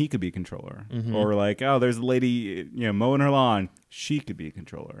 he could be a controller. Mm-hmm. Or like, there's a lady, mowing her lawn. She could be a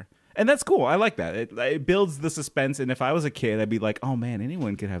controller. And that's cool. I like that. It builds the suspense. And if I was a kid, I'd be like, oh, man,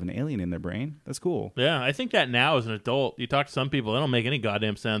 anyone could have an alien in their brain. That's cool. Yeah, I think that now as an adult, you talk to some people, they don't make any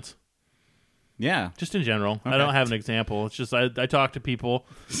goddamn sense. Yeah. Just in general. Okay. I don't have an example. It's just I talk to people.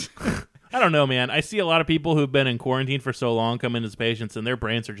 I don't know, man. I see a lot of people who've been in quarantine for so long come in as patients, and their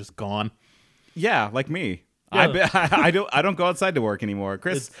brains are just gone. Yeah, like me. Yeah. I don't go outside to work anymore.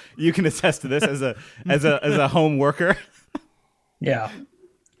 Chris, you can attest to this as a home worker. Yeah.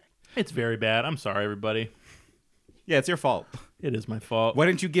 It's very bad. I'm sorry, everybody. Yeah, it's your fault. It is my fault. Why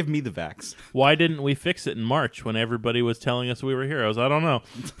didn't you give me the vax? Why didn't we fix it in March when everybody was telling us we were heroes? I don't know.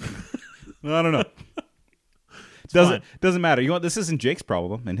 I don't know. Doesn't matter. This isn't Jake's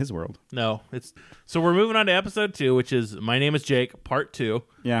problem in his world. No, it's so we're moving on to episode 2, which is My Name is Jake, part 2.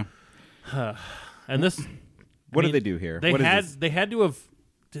 Yeah. And this What did they do here? They had to have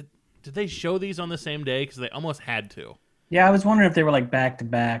did they show these on the same day? Because they almost had to. Yeah, I was wondering if they were like back to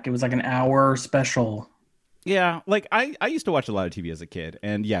back. It was like an hour special. Yeah, like I used to watch a lot of TV as a kid,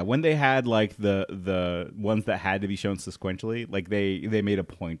 and yeah, when they had like the ones that had to be shown sequentially, like they made a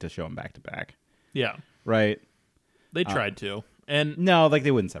point to show them back to back. Yeah, right. They tried to, and no, like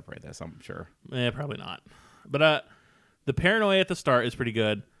they wouldn't separate this. I'm sure. Probably not. But the paranoia at the start is pretty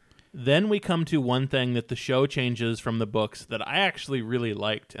good. Then we come to one thing that the show changes from the books that I actually really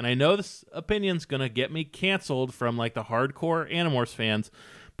liked. And I know this opinion's going to get me canceled from like the hardcore Animorphs fans,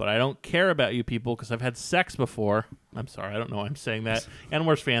 but I don't care about you people because I've had sex before. I'm sorry, I don't know why I'm saying that.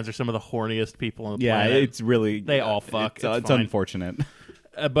 Animorphs fans are some of the horniest people on the planet. Yeah, it's really... They all fuck. It's unfortunate.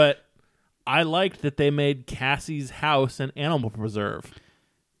 But I liked that they made Cassie's house an animal preserve.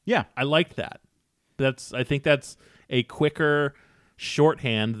 Yeah. I liked that. I think that's a quicker...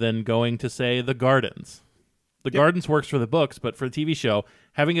 shorthand than going to say the gardens. The gardens works for the books, but for the TV show,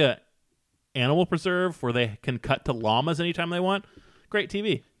 having a animal preserve where they can cut to llamas anytime they want, great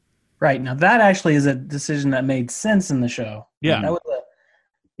TV. Right. Now that actually is a decision that made sense in the show. Yeah. That was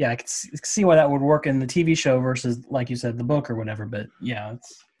I could see why that would work in the TV show versus, like you said, the book or whatever. But yeah,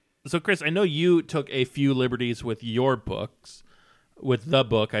 So Chris, I know you took a few liberties with your books, with the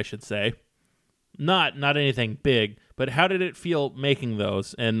book, I should say. Not anything big, but how did it feel making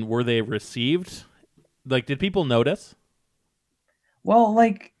those, and were they received? Like, did people notice? Well,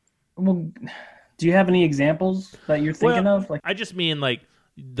 do you have any examples that you're thinking of? Like, I just mean like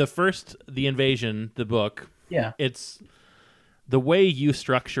the Invasion, the book. Yeah, it's the way you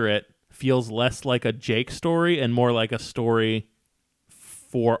structure it feels less like a Jake story and more like a story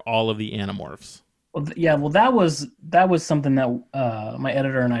for all of the Animorphs. Well, that was something that my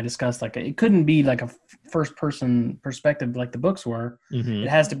editor and I discussed. Like, it couldn't be like a first person perspective like the books were. Mm-hmm. It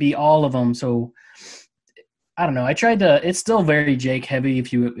has to be all of them. So I don't know. I tried to. It's still very Jake heavy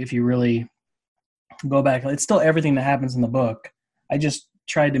if you really go back. It's still everything that happens in the book. I just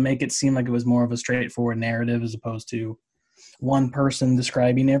tried to make it seem like it was more of a straightforward narrative as opposed to one person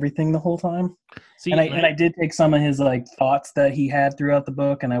describing everything the whole time. See, and I did take some of his like thoughts that he had throughout the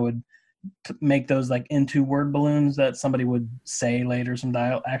book, and I would make those like into word balloons that somebody would say later, some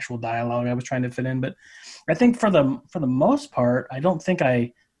actual dialogue I was trying to fit in. But I think for the most part, I don't think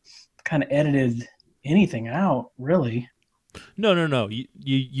I kind of edited anything out, really. No.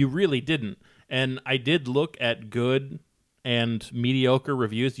 You really didn't. And I did look at good and mediocre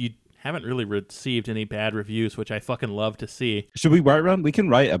reviews. You haven't really received any bad reviews, which I fucking love to see. Should we write one? We can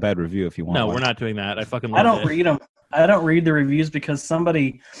write a bad review if you want. No, one. we're not doing that. I fucking love I don't it. read them. I don't read the reviews because I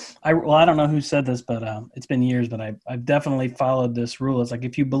don't know who said this, but it's been years, but I've definitely followed this rule. It's like,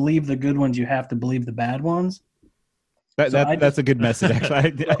 if you believe the good ones, you have to believe the bad ones. That's a good message,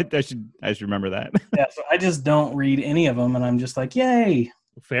 actually. I should remember that. Yeah, so I just don't read any of them, and I'm just like, yay.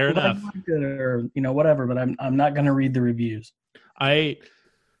 Fair enough. Or whatever, but I'm not going to read the reviews.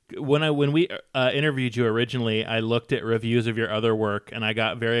 When we interviewed you originally, I looked at reviews of your other work, and I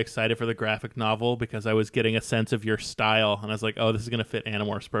got very excited for the graphic novel because I was getting a sense of your style, and I was like, oh, this is going to fit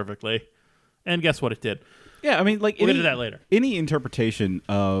Animorphs perfectly. And guess what? It did. Yeah, I mean, like, we'll get to that later. Any interpretation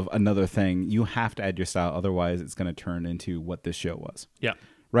of another thing, you have to add your style, otherwise it's going to turn into what this show was. Yeah.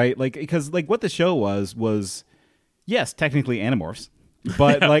 Right? Like, because like what the show was yes, technically Animorphs.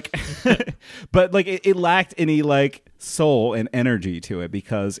 But it lacked any like soul and energy to it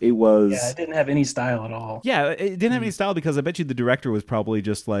because it was. Yeah, it didn't have any style at all. Yeah, it didn't have any style because I bet you the director was probably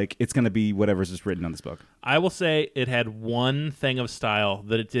just like, it's going to be whatever's just written on this book. I will say it had one thing of style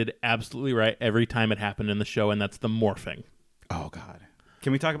that it did absolutely right every time it happened in the show, and that's the morphing. Oh God.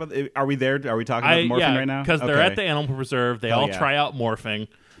 Can we talk about? Are we there? Are we talking about morphing right now? Because they're at the animal preserve. They all try out morphing.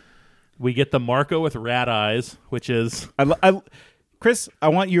 We get the Marco with rat eyes, which is. Chris, I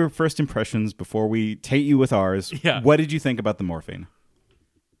want your first impressions before we take you with ours. Yeah. What did you think about the morphine?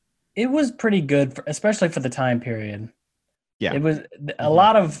 It was pretty good, especially for the time period. Yeah. It was a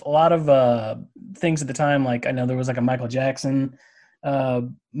lot of things at the time. Like, I know there was like a Michael Jackson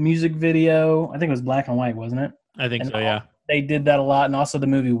music video. I think it was black and white, wasn't it? I think so, yeah. They did that a lot. And also the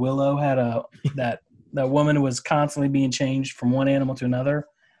movie Willow had that woman who was constantly being changed from one animal to another.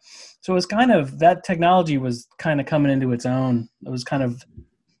 So it was kind of, that technology was kind of coming into its own. It was kind of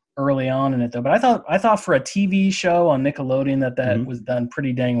early on in it, though. But I thought for a TV show on Nickelodeon that was done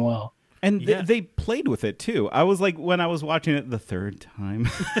pretty dang well. And they played with it, too. I was like, when I was watching it the third time,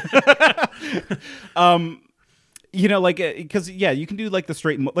 because, you can do like the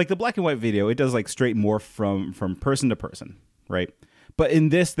straight, like the black and white video. It does like straight morph from person to person, right? But in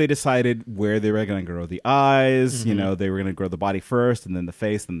this, they decided where they were going to grow the eyes. Mm-hmm. They were going to grow the body first, and then the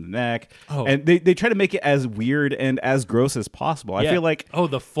face, and the neck. Oh. And they try to make it as weird and as gross as possible. I feel like... Oh,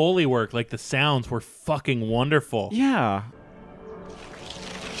 the Foley work, like the sounds were fucking wonderful. Yeah.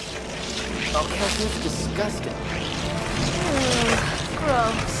 Oh, Cassie, it's disgusting.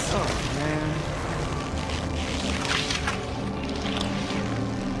 Gross. Oh, man.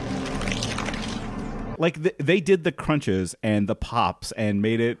 Like they did the crunches and the pops and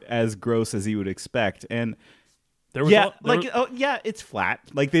made it as gross as you would expect. And there was it's flat.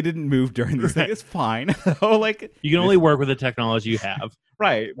 Like they didn't move during this thing. It's fine. Like you can only work with the technology you have.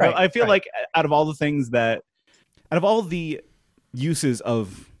 Right. But I feel like out of all the uses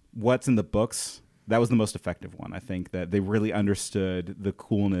of what's in the books, that was the most effective one. I think that they really understood the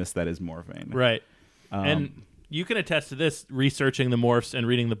coolness that is morphing. Right. And you can attest to this researching the morphs and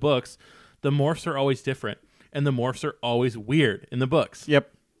reading the books. The morphs are always different, and the morphs are always weird in the books.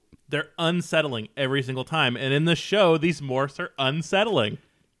 Yep. They're unsettling every single time, and in the show, these morphs are unsettling.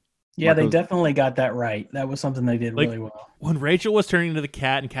 Yeah, they definitely got that right. That was something they did really well. When Rachel was turning into the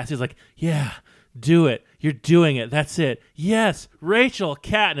cat, and Cassie's like, yeah, do it. You're doing it. That's it. Yes, Rachel,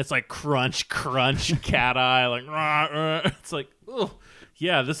 cat. And it's like crunch, crunch, cat eye. Like, rah, rah. It's like, oh,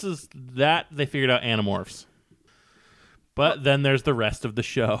 yeah, this is that. They figured out Animorphs. But then there's the rest of the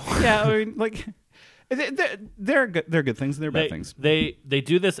show. Yeah, I mean, like, they're good things and they're bad things. They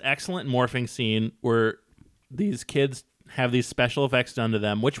do this excellent morphing scene where these kids have these special effects done to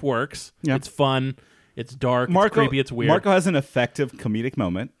them, which works. Yeah. It's fun. It's dark, it's creepy, it's weird. Marco has an effective comedic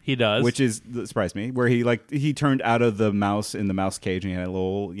moment. He does. Which surprised me, where he turned out of the mouse in the mouse cage and he had a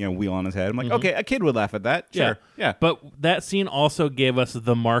little wheel on his head. I'm like, okay, a kid would laugh at that. Sure. Yeah. But that scene also gave us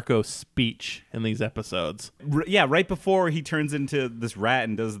the Marco speech in these episodes. Right before he turns into this rat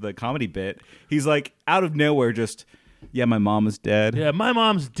and does the comedy bit, he's like, out of nowhere, just, yeah, my mom is dead. Yeah, my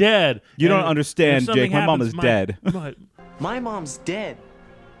mom's dead. You don't understand, Jake. My mom is dead. My mom's dead.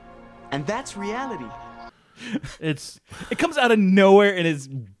 And that's reality. It comes out of nowhere and is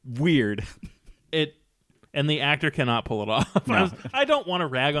weird. And the actor cannot pull it off. No. I don't want to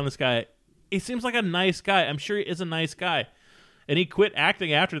rag on this guy. He seems like a nice guy. I'm sure he is a nice guy. And he quit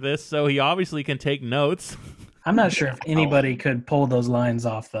acting after this, so he obviously can take notes. I'm not sure if anybody could pull those lines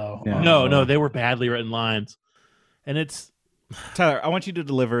off, though. Yeah. No, they were badly written lines. And it's... Tyler, I want you to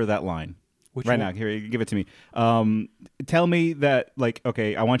deliver that line. Which right one? now, here, give it to me. Tell me that,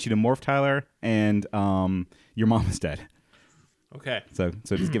 okay, I want you to morph Tyler, and your mom is dead. Okay. So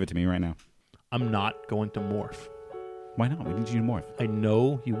just give it to me right now. I'm not going to morph. Why not? We need you to morph. I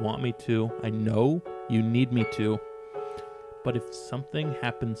know you want me to. I know you need me to. But if something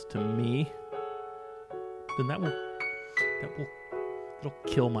happens to me, then it'll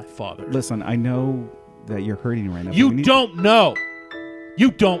kill my father. Listen, I know that you're hurting right now. You don't know. You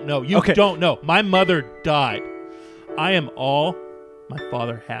don't know. You Okay. don't know. My mother died. I am all my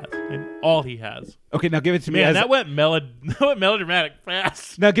father has. I'm all he has. Okay, now give it to me. Man, that went melodramatic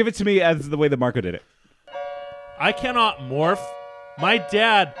fast. Now give it to me as the way that Marco did it. I cannot morph. My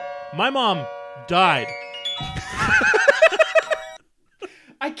mom died.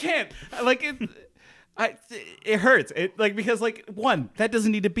 I can't. It hurts. Because one, that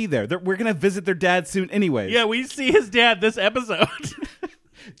doesn't need to be there. We're gonna visit their dad soon, anyways. Yeah, we see his dad this episode.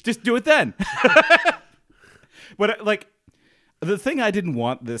 Just do it then. But the thing I didn't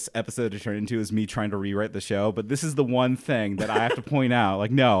want this episode to turn into is me trying to rewrite the show. But this is the one thing that I have to point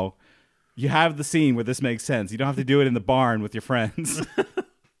out. No, you have the scene where this makes sense. You don't have to do it in the barn with your friends.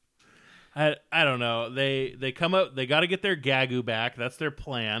 I don't know. They come up. They got to get their Gagu back. That's their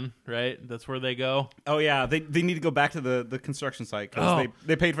plan, right? That's where they go. Oh yeah, they need to go back to the construction site because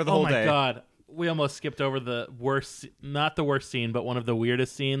they paid for the whole day. Oh my god, we almost skipped over the worst, not the worst scene, but one of the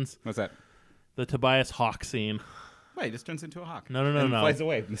weirdest scenes. What's that? The Tobias Hawk scene. Wait, he just turns into a hawk. No. Flies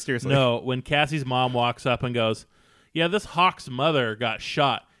away mysteriously. No, when Cassie's mom walks up and goes, "Yeah, this hawk's mother got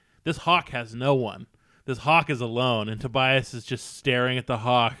shot. This hawk has no one. This hawk is alone." And Tobias is just staring at the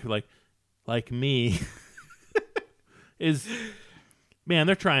hawk like me. Man,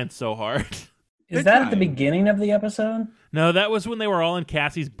 they're trying so hard. Is that at the beginning of the episode? No, that was when they were all in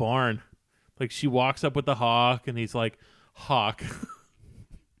Cassie's barn. She walks up with the hawk, and he's like, "Hawk."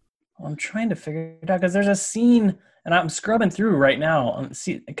 I'm trying to figure it out because there's a scene, and I'm scrubbing through right now.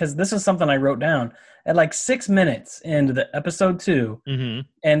 Because this is something I wrote down at 6 minutes into the episode 2. Mm-hmm.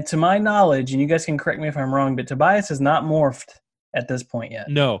 And to my knowledge, and you guys can correct me if I'm wrong, but Tobias is not morphed at this point yet.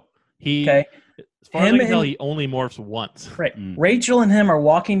 No, Okay. As far as I can tell, he only morphs once. Right. Rachel and him are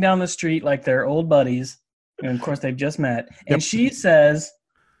walking down the street like they're old buddies. And of course, they've just met. And she says,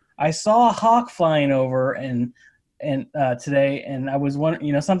 "I saw a hawk flying over and today, and I was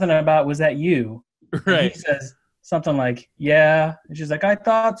wondering, something about, was that you?" Right. And he says something like, "Yeah." And she's like, "I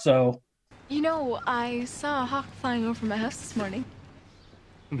thought so." I saw a hawk flying over my house this morning.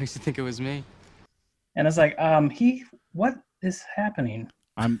 What makes you think it was me? And it's like, what is happening?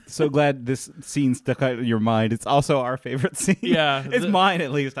 I'm so glad this scene stuck out in your mind. It's also our favorite scene. Yeah. It's mine,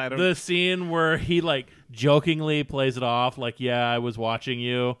 at least. I don't know. The scene where he jokingly plays it off "Yeah, I was watching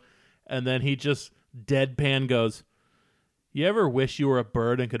you." And then he just deadpan goes, "You ever wish you were a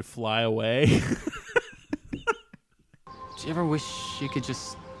bird and could fly away?" Do you ever wish you could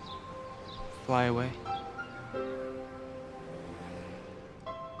just fly away?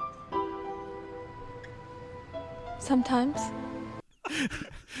 Sometimes.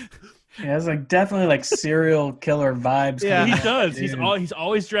 Yeah, it's definitely serial killer vibes. Yeah, he coming out, does. dude. He's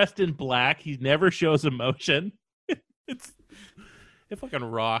always dressed in black. He never shows emotion. It fucking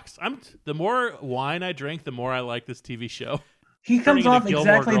rocks. The more wine I drink, the more I like this TV show. He comes Turning off into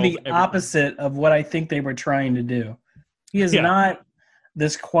Gilmore exactly Girls the every- opposite of what I think they were trying to do. He is Yeah. not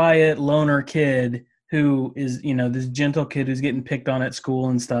this quiet loner kid who is, this gentle kid who's getting picked on at school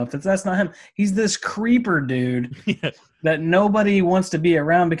and stuff. That's not him. He's this creeper dude that nobody wants to be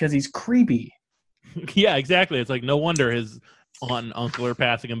around because he's creepy. Yeah, exactly. It's no wonder his aunt and uncle are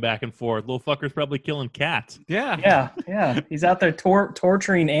passing him back and forth. Little fucker's probably killing cats. Yeah. He's out there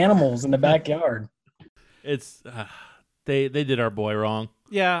torturing animals in the backyard. It's They did our boy wrong.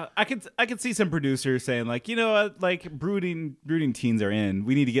 Yeah, I could see some producers saying like, you know what, like brooding teens are in.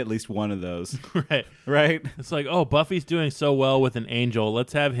 We need to get at least one of those. Right. It's like, oh, Buffy's doing so well with an angel.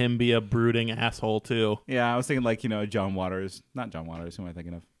 Let's have him be a brooding asshole too. Yeah, I was thinking like, John Waters. Not John Waters. Who am I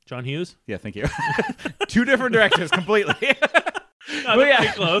thinking of? John Hughes? Yeah, thank you. Two different directors completely. No, they're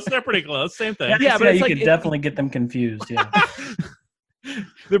pretty close. They're pretty close. Same thing. Yeah, but you could definitely get them confused. Yeah.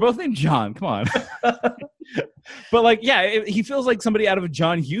 They're both named John. Come on. But like, yeah, he feels like somebody out of a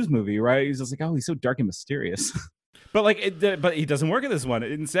John Hughes movie, right? He's just like, oh, he's so dark and mysterious. But like, but he doesn't work in this one.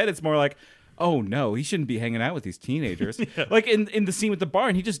 Instead, it's more like, oh no, he shouldn't be hanging out with these teenagers. Yeah. Like in the scene with the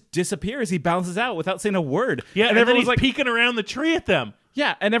barn, he just disappears. He bounces out without saying a word. Yeah, and everyone's like peeking around the tree at them.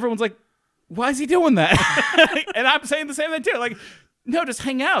 Yeah, and everyone's like, why is he doing that? And I'm saying the same thing too. Like, no, just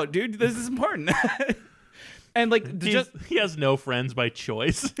hang out, dude. This is important. And like, he has no friends by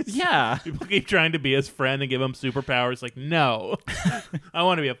choice. Yeah, people keep trying to be his friend and give him superpowers. Like, no, I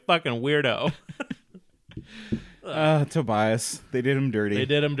want to be a fucking weirdo. Tobias, they did him dirty. They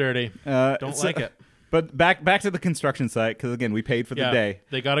did him dirty. Don't like it. But back to the construction site because again, we paid for the day.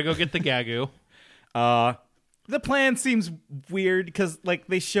 They got to go get the Gagu. The plan seems weird because like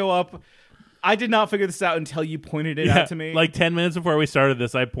they show up. I did not figure this out until you pointed it out to me. Like 10 minutes before we started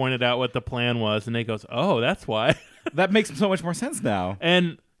this, I pointed out what the plan was, and Nate goes, oh, that's why. That makes so much more sense now.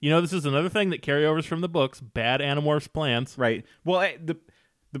 And, this is another thing that carryovers from the books, bad Animorphs plans. Right. Well,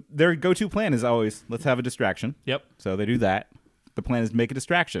 their go-to plan is always, let's have a distraction. Yep. So they do that. The plan is make a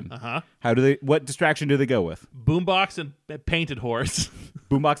distraction. Uh-huh. What distraction do they go with? Boombox and painted horse.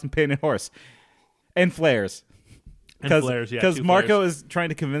 Boombox and painted horse. And flares. Because Marco is trying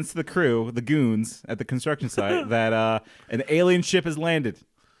to convince the crew, the goons at the construction site, that an alien ship has landed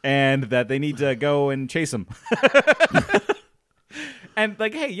and that they need to go and chase him. And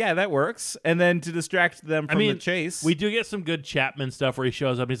like, hey, yeah, that works. And then to distract them from the chase. We do get some good Chapman stuff where he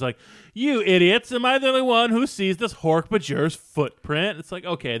shows up and he's like, you idiots, am I the only one who sees this Hork-Bajer's footprint? It's like,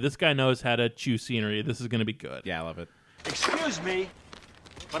 okay, this guy knows how to chew scenery. This is going to be good. Yeah, I love it. Excuse me.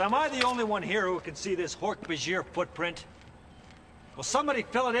 But am I the only one here who can see this Hork-Bajir footprint? Will somebody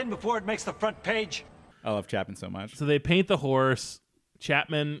fill it in before it makes the front page? I love Chapman so much. So they paint the horse.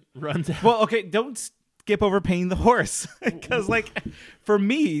 Chapman runs out. Well, okay, don't skip over painting the horse. Because, like, for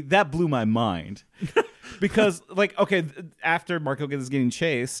me, that blew my mind. Because, like, okay, after Marco is getting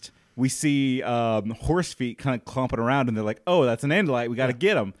chased, we see horse feet kind of clumping around, and they're like, oh, that's an Andalite. We got to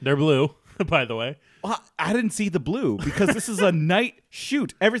get him. They're blue, by the way. Well, I didn't see the blue because this is a night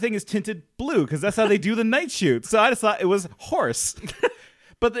shoot. Everything is tinted blue because that's how they do the night shoot. So I just thought it was horse.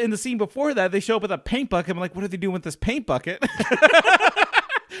 But in the scene before that, they show up with a paint bucket. I'm like, what are they doing with this paint bucket?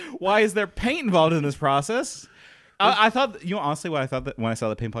 Why is there paint involved in this process? I thought, honestly, what I thought that when I saw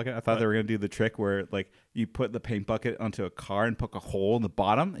the paint bucket, I thought they were going to do the trick where like you put the paint bucket onto a car and poke a hole in the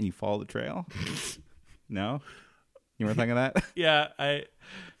bottom and you follow the trail. No? You were thinking that? Yeah,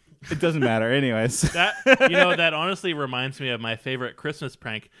 It doesn't matter. Anyways. That honestly reminds me of my favorite Christmas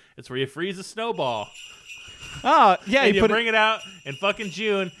prank. It's where you freeze a snowball. Oh, yeah. And you bring it out in fucking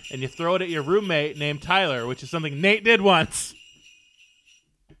June and you throw it at your roommate named Tyler, which is something Nate did once.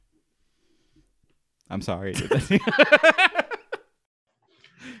 I'm sorry.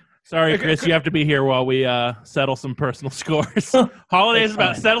 Sorry, Chris. You have to be here while we settle some personal scores. Holidays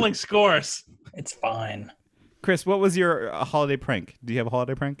about settling scores. It's fine. Chris, what was your holiday prank? Do you have a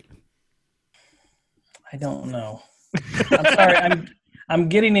holiday prank? I don't know. I'm sorry. I'm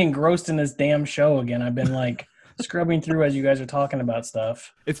getting engrossed in this damn show again. I've been like scrubbing through as you guys are talking about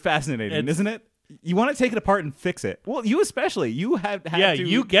stuff. It's fascinating, isn't it? You want to take it apart and fix it. Well, you especially. You have had to.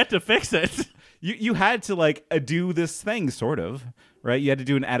 You get to fix it. You had to like do this thing, sort of, right? You had to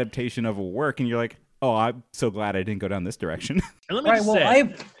do an adaptation of a work, and you're like, oh, I'm so glad I didn't go down this direction. And let me just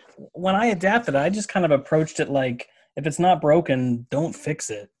say, when I adapted it, I just kind of approached it like, if it's not broken, don't fix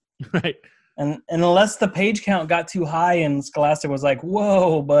it. Right. And unless the page count got too high and Scholastic was like,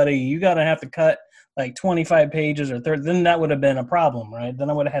 whoa, buddy, you got to have to cut like 25 pages or 30, then that would have been a problem, right? Then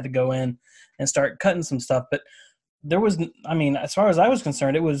I would have had to go in and start cutting some stuff. But there was, I mean, as far as I was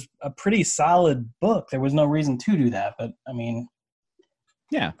concerned, it was a pretty solid book. There was no reason to do that. But, I mean,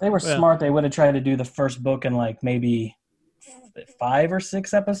 yeah, if they were smart, they would have tried to do the first book in like maybe 5 or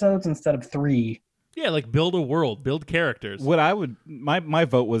 6 episodes instead of 3. Yeah, like build a world, build characters. What I would, my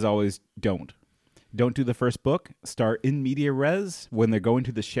vote was always don't do the first book. Start in media res when they're going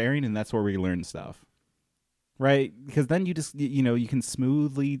to the sharing, and that's where we learn stuff, right? Because then you just, you can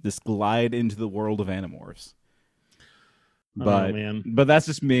smoothly just glide into the world of Animorphs. But man. but that's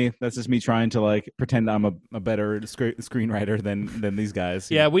just me. That's just me trying to like pretend I'm a better screenwriter than these guys.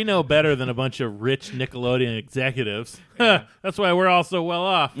 Yeah, we know better than a bunch of rich Nickelodeon executives. That's why we're all so well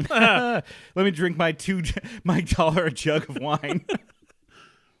off. Let me drink my $2 jug of wine.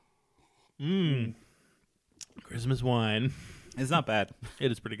 Christmas wine. It's not bad.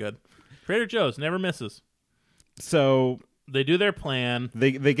 It is pretty good. Trader Joe's never misses. So They do their plan.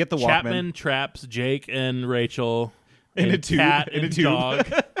 they get the Walkman. Chapman traps Jake and Rachel In a and tube. Cat In a and tube. dog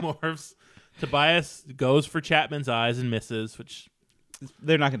morphs. Tobias goes for Chapman's eyes and misses, which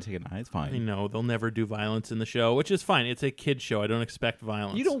They're not going to take an eye. It's fine. they'll never do violence in the show, which is fine. It's a kid show. I don't expect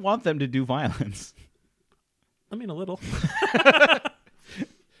violence. You don't want them to do violence. I mean, a little.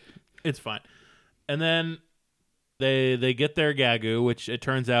 It's fine. And then they get their Gagu, which it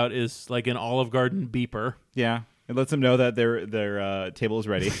turns out is like an Olive Garden beeper. Yeah, it lets them know that their table is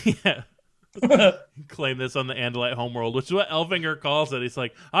ready. Yeah. Claim this on the Andalite homeworld, which is what Elfinger calls it. He's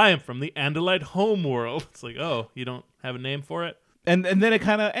like, I am from the Andalite homeworld. It's like, oh, you don't have a name for it? And then it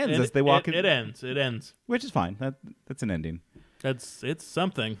kind of ends And as they walk in. It ends. Which is fine. That's an ending. It's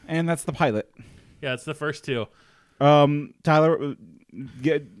something. And that's the pilot. Yeah, it's the first two. Tyler,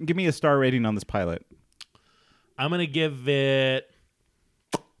 give me a star rating on this pilot. I'm gonna give it.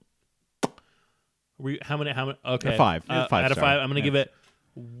 How many? Okay, A 5. 5 out of star. 5. I'm gonna give it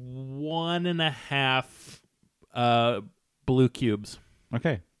 1.5 blue cubes.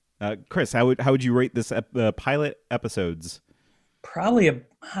 Okay, Chris, how would you rate this pilot episodes? Probably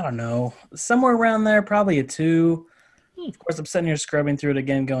I don't know, somewhere around there. Probably a 2. Of course, I'm sitting here scrubbing through it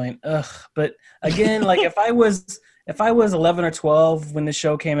again, going, ugh. But again, like if I was 11 or 12 when the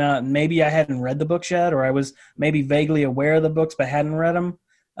show came out, and maybe I hadn't read the books yet, or I was maybe vaguely aware of the books but hadn't read them,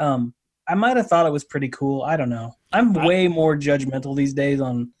 I might have thought it was pretty cool. I don't know. I'm way more judgmental these days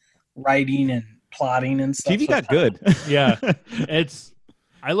on writing and plotting and stuff. TV got good. Yeah,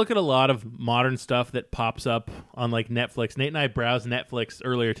 I look at a lot of modern stuff that pops up on like Netflix. Nate and I browsed Netflix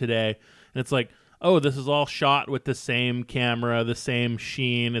earlier today, and it's like, oh, this is all shot with the same camera, the same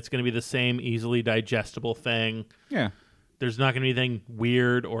sheen. It's going to be the same easily digestible thing. Yeah. There's not going to be anything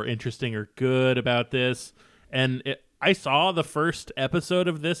weird or interesting or good about this. And I saw the first episode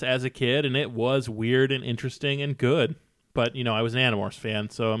of this as a kid, and it was weird and interesting and good. But, I was an Animorphs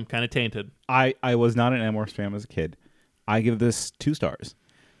fan, so I'm kind of tainted. I was not an Animorphs fan as a kid. I give this 2 stars.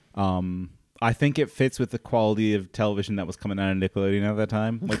 I think it fits with the quality of television that was coming out of Nickelodeon at that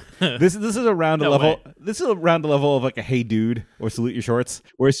time. Like this is around a level. Way. This is around the level of like a Hey Dude or Salute Your Shorts,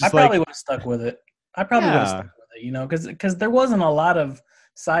 where it's just I probably would have stuck with it. Because there wasn't a lot of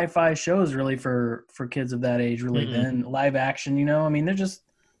sci-fi shows really for kids of that age really then. Live action, I mean, they're just.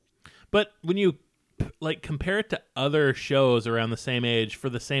 But when you compare it to other shows around the same age for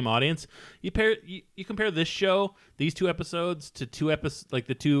the same audience, you compare this show, these 2 episodes, to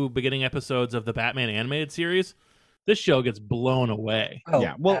the 2 beginning episodes of the Batman animated series. This show gets blown away. Oh,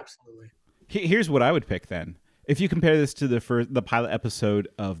 yeah, well, absolutely. Here's what I would pick then. If you compare this to the pilot episode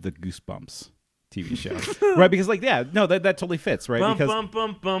of the Goosebumps TV show, right? Because that totally fits, right? Bum, because bum,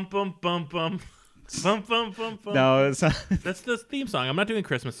 bum, bum, bum, bum, bum. Bum, bum, bum, bum. No, it's not. That's the theme song. I'm not doing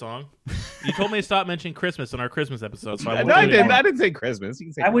Christmas song. You told me to stop mentioning Christmas on our Christmas episode. So I didn't say Christmas. You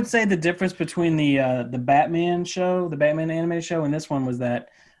can say I would say the difference between the Batman show, the Batman animated show, and this one was that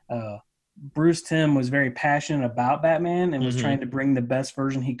Bruce Timm was very passionate about Batman and was trying to bring the best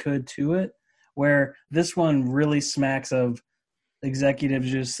version he could to it, where this one really smacks of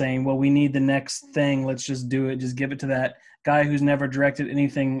executives just saying, well, we need the next thing. Let's just do it. Just give it to that guy who's never directed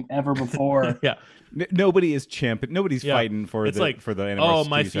anything ever before. Yeah. Nobody is champion. Nobody's fighting for the Animorphs. Oh,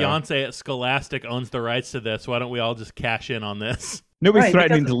 my TV show. fiance at Scholastic owns the rights to this. Why don't we all just cash in on this? Nobody's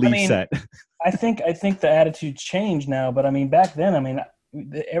threatening to leave set. I think the attitude changed now, but I mean, back then,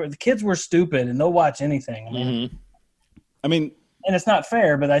 the kids were stupid and they'll watch anything. I mean, and it's not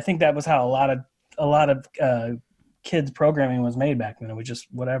fair, but I think that was how a lot of kids programming was made back then. It was just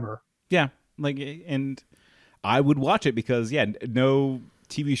whatever. Yeah, and I would watch it because no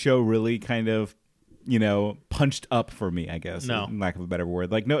TV show really kind of punched up for me, I guess. No. In lack of a better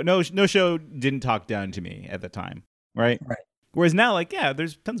word. No show didn't talk down to me at the time, right? Right. Whereas now,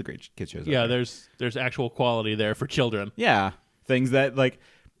 there's tons of great kid shows. Yeah, out there. there's actual quality there for children. Yeah, things that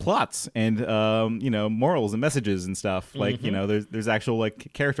plots and morals and messages and stuff. There's actual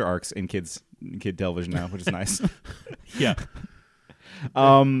character arcs in kid television now, which is nice. Yeah.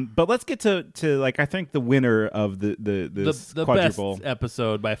 But let's get to I think the winner of the quadruple best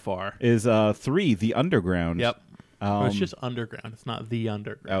episode by far is 3, The Underground. Yep. It's just Underground. It's not The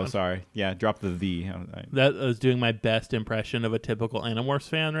Underground. Oh, sorry. Yeah, drop the. That was doing my best impression of a typical Animorphs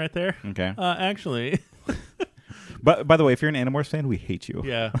fan right there. Okay. Actually. But by the way, if you're an Animorphs fan, we hate you.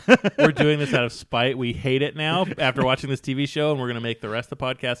 Yeah. We're doing this out of spite. We hate it now after watching this TV show, and we're going to make the rest of the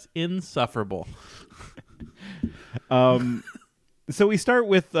podcast insufferable. So we start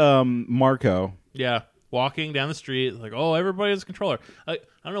with Marco. Yeah. Walking down the street, like, oh, everybody has a controller. I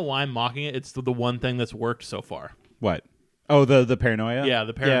don't know why I'm mocking it. It's the one thing that's worked so far. What? Oh, the paranoia? Yeah,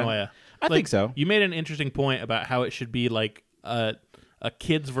 the paranoia. I think so. You made an interesting point about how it should be like a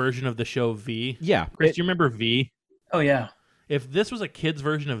kid's version of the show V. Yeah. Chris, do you remember V? Oh, yeah. If this was a kid's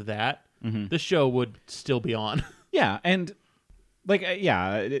version of that, this show would still be on. Yeah, and like,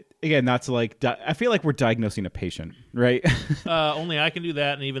 again, not to like, I feel like we're diagnosing a patient, right? Only I can do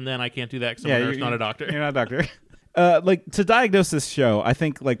that, and even then I can't do that because I'm not a doctor. You're not a doctor. Like, to diagnose this show, I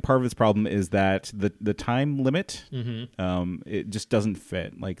think like part of its problem is that the time limit, it just doesn't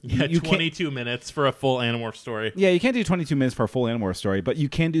fit. Like, you 22 minutes for a full Animorph story. Yeah, you can't do 22 minutes for a full Animorph story, but you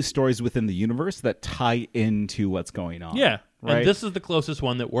can do stories within the universe that tie into what's going on. Yeah. Right? And this is the closest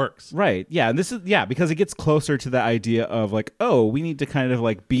one that works. Right. Yeah. And this is, because it gets closer to the idea of like, oh, we need to kind of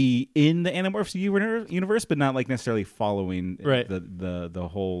like be in the Animorphs universe, but not like necessarily following the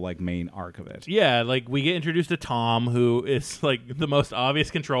whole like main arc of it. Yeah. Like we get introduced to Tom, who is like the most obvious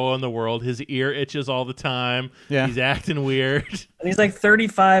controller in the world. His ear itches all the time. Yeah. He's acting weird. And he's like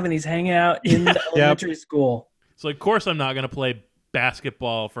 35 and he's hanging out in the elementary school. So of course I'm not going to play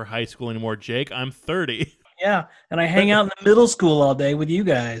basketball for high school anymore, Jake. I'm 30. Yeah, and I hang out in the middle school all day with you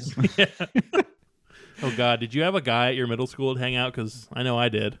guys. Yeah. Oh, God. Did you have a guy at your middle school to hang out? Because I know I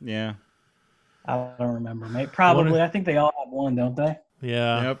did. Yeah. I don't remember, mate. Probably. I think they all have one, don't they?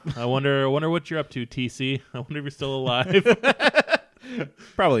 Yeah. Yep. I wonder what you're up to, TC. I wonder if you're still alive.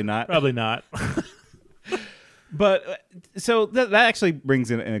 Probably not. Probably not. But so that actually brings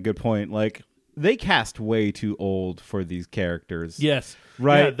in a good point. Like, they cast way too old for these characters. Yes.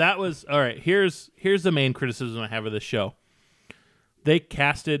 Right. Yeah, that was all right. Here's the main criticism I have of this show. They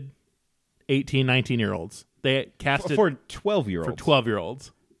casted 18, 19-year-olds. They casted for 12-year-olds. For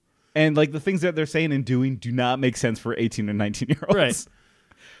 12-year-olds. And like the things that they're saying and doing do not make sense for 18 or 19-year-olds. Right.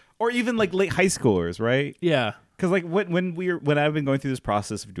 Or even like late high schoolers, right? Yeah. Because like when I've been going through this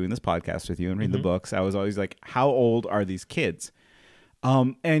process of doing this podcast with you and reading the books, I was always like, how old are these kids?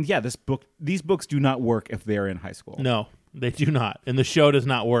 And yeah, these books do not work if they're in high school. No, they do not. And the show does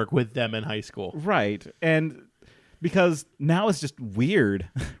not work with them in high school. Right. And because now it's just weird,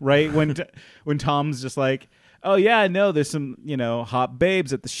 right? When Tom's just like, oh yeah, no, there's some, hot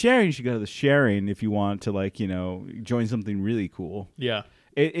babes at the sharing. You should go to the sharing if you want to like, join something really cool. Yeah.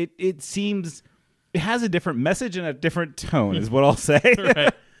 It seems it has a different message and a different tone is what I'll say.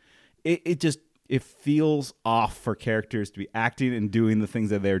 Right. It feels off for characters to be acting and doing the things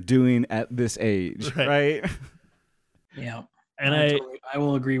that they're doing at this age, right? Yeah. And I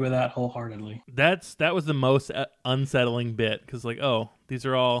will agree with that wholeheartedly. That was the most unsettling bit because like, oh, these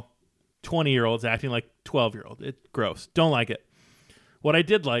are all 20-year-olds acting like 12-year-olds. It's gross. Don't like it. What I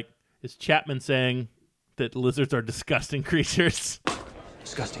did like is Chapman saying that lizards are disgusting creatures.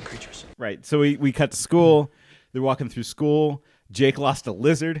 Disgusting creatures. Right. So we cut to school. They're walking through school. Jake lost a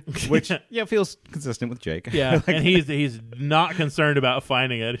lizard, which feels consistent with Jake. Yeah, and he's not concerned about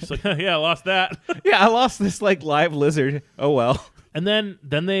finding it. He's like, yeah, I lost that. Yeah, I lost this like live lizard. Oh well. And then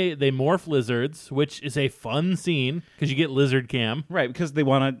they morph lizards, which is a fun scene because you get lizard cam. Right, because they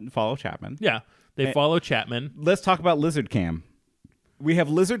want to follow Chapman. Yeah, they follow Chapman. Let's talk about lizard cam. We have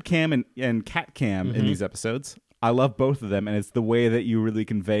lizard cam and cat cam in these episodes. I love both of them, and it's the way that you really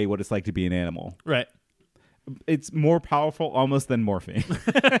convey what it's like to be an animal. Right. It's more powerful almost than morphine.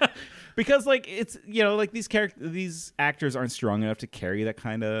 Because like it's like these actors aren't strong enough to carry that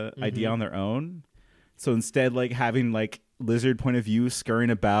kind of idea on their own. So instead like having like lizard point of view scurrying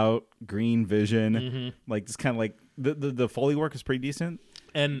about, green vision, like just kind of like the Foley work is pretty decent.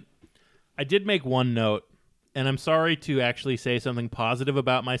 And I did make one note, and I'm sorry to actually say something positive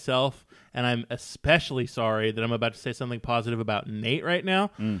about myself, and I'm especially sorry that I'm about to say something positive about Nate right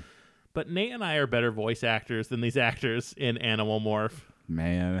now. But Nate and I are better voice actors than these actors in Animal Morph.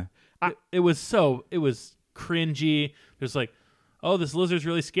 Man. It was cringy. There's like, oh, this lizard's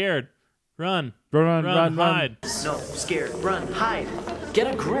really scared. Run, hide. No, scared. Run, hide.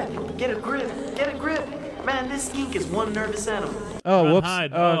 Get a grip. Get a grip. Get a grip. Man, this skink is one nervous animal. Oh, Run, whoops.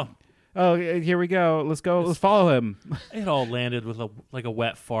 hide. Oh, here we go. Let's go. Let's follow him. It all landed with a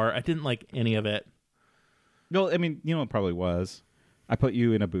wet fart. I didn't like any of it. Well, I mean, it probably was. I put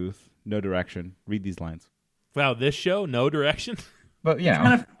you in a booth. No direction. Read these lines. Wow, this show, no direction? But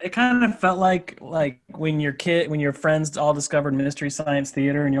it kind of felt like when your friends all discovered Mystery Science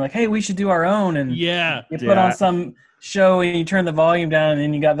Theater, and you're like, hey, we should do our own, and Yeah. you put on some show and you turn the volume down, and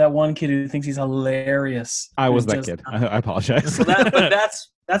then you got that one kid who thinks he's hilarious. I was that kid. I apologize. So but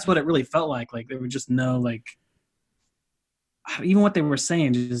that's what it really felt like. Like there was just no like, even what they were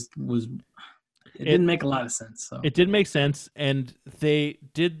saying just was. It didn't make a lot of sense. So it did make sense, and they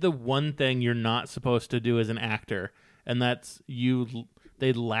did the one thing you're not supposed to do as an actor, and that's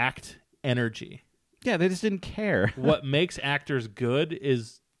they lacked energy. Yeah, they just didn't care. What makes actors good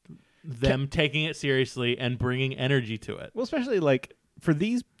is them taking it seriously and bringing energy to it. Well, especially like for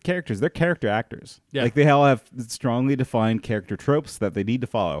these characters, they're character actors. Yeah. Like they all have strongly defined character tropes that they need to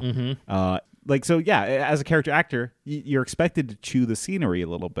follow. As a character actor, you're expected to chew the scenery a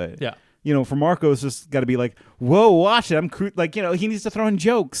little bit. Yeah. For Marco, it's just got to be like, whoa, watch it. He needs to throw in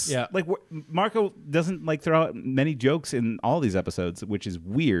jokes. Yeah. Like, Marco doesn't, throw out many jokes in all these episodes, which is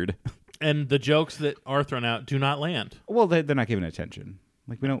weird. And the jokes that are thrown out do not land. Well, they're not giving attention.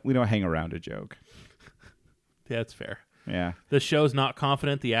 Like, we don't hang around a joke. Yeah, that's fair. Yeah. The show's not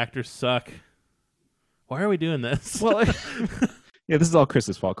confident. The actors suck. Why are we doing this? Well, yeah, this is all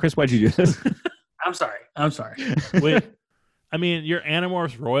Chris's fault. Chris, why'd you do this? I'm sorry. Wait. I mean, you're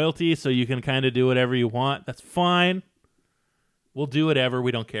Animorphs royalty, so you can kind of do whatever you want. That's fine. We'll do whatever.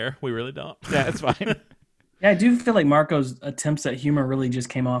 We don't care. We really don't. Yeah, it's fine. Yeah, I do feel like Marco's attempts at humor really just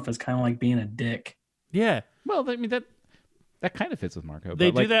came off as kind of like being a dick. Yeah. Well, I mean, that kind of fits with Marco.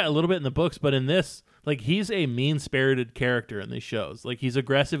 They do that a little bit in the books, but in this, he's a mean-spirited character in these shows. Like, he's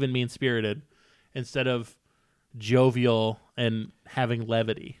aggressive and mean-spirited instead of jovial and having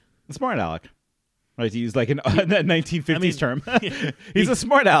levity. Smart Alec. Right, to use that 1950s term. Yeah. He's a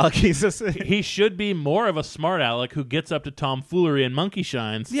smart aleck. He should be more of a smart aleck who gets up to tomfoolery and monkey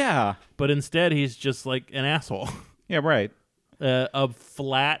shines. Yeah. But instead, he's just like an asshole. Yeah, right. A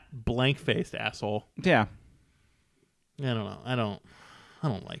flat, blank-faced asshole. Yeah. I don't know. I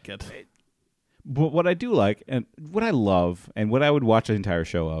don't like it. But what I do like, and what I love, and what I would watch an entire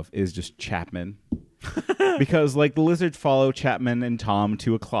show of, is just Chapman. Because, the lizards follow Chapman and Tom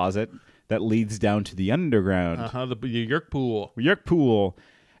to a closet that leads down to the underground. The Yerk Pool. Yerk Pool.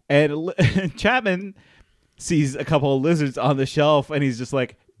 And Chapman sees a couple of lizards on the shelf, and he's just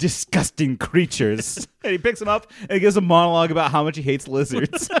like, disgusting creatures. And he picks them up, and he gives a monologue about how much he hates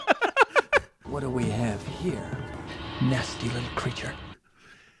lizards. What do we have here? Nasty little creature.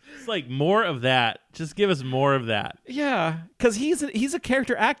 It's like more of that. Just give us more of that. Yeah, because he's a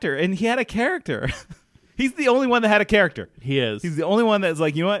character actor, and he had a character. He's the only one that had a character. He is. He's the only one that's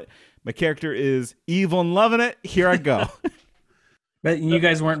like, you know what? My character is evil and loving it. Here I go. But you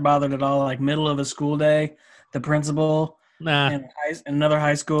guys weren't bothered at all, like middle of a school day, the principal and another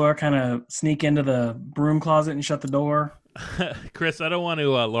high schooler kind of sneak into the broom closet and shut the door? Chris, I don't want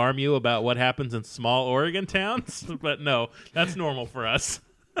to alarm you about what happens in small Oregon towns, but no, that's normal for us.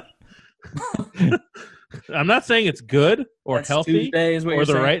 I'm not saying it's good or That's healthy Tuesday is what or you're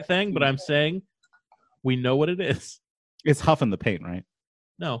the saying? right thing, but I'm saying we know what it is. It's huffing the paint, right?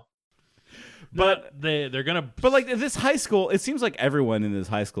 No. But they're gonna. But this high school, it seems like everyone in this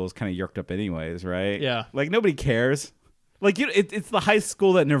high school is kind of yerked up, anyways, right? Yeah. Nobody cares. It's the high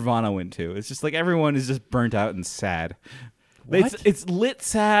school that Nirvana went to. It's just everyone is just burnt out and sad. What? It's lit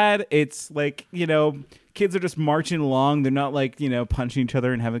sad. It's kids are just marching along. They're not punching each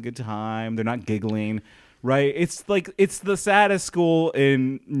other and having a good time. They're not giggling, right? It's it's the saddest school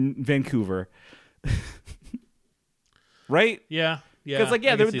in Vancouver, right? Yeah. Because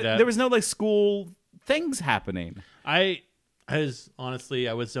there was no school things happening. I was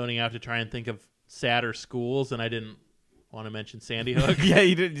zoning out to try and think of sadder schools, and I didn't want to mention Sandy Hook. Yeah,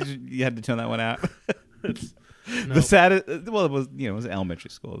 you did. You had to tone that one out. No. The saddest. Well, it was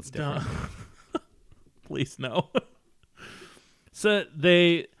elementary school. It's different. Please no. So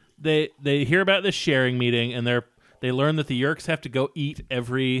they hear about this sharing meeting, and they learn that the Yerks have to go eat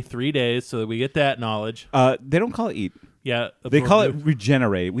every 3 days, so that we get that knowledge. They don't call it eat. Yeah, they call it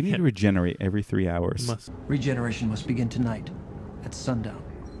regenerate. We need to regenerate every 3 hours. Regeneration must begin tonight at sundown.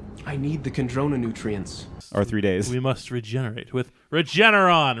 I need the Kandrona nutrients. Or 3 days. We must regenerate with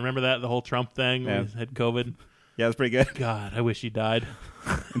Regeneron. Remember that, the whole Trump thing when he had COVID? Yeah, that's pretty good. God, I wish he died.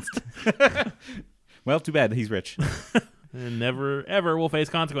 Well, too bad. He's rich. And never, ever will face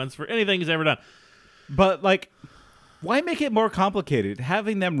consequence for anything he's ever done. But, why make it more complicated?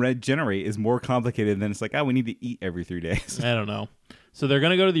 Having them regenerate is more complicated than it's we need to eat every 3 days. I don't know. So they're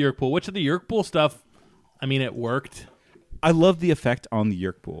going to go to the Yerk Pool. Which of the Yerk Pool stuff, it worked. I love the effect on the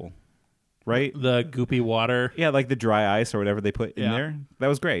Yerk Pool. Right? The goopy water. Yeah, the dry ice or whatever they put in there. That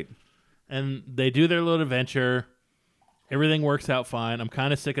was great. And they do their little adventure, Everything works out fine. I'm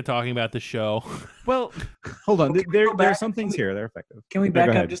kind of sick of talking about this show. Well, hold on. Well, There are some things here that are effective. Can we Yeah, back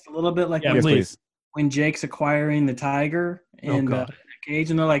go up ahead. just a little bit? Like Yeah, when, please. when Jake's acquiring the tiger and God. the cage,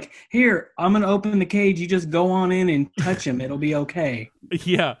 and they're like, "Here, I'm gonna open the cage. You just go on in and touch him. It'll be okay."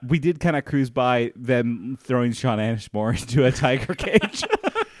 Yeah. We did kind of cruise by them throwing Sean Ashmore into a tiger cage.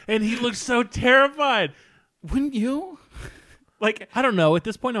 And he looks so terrified. Wouldn't you? Like, I don't know. At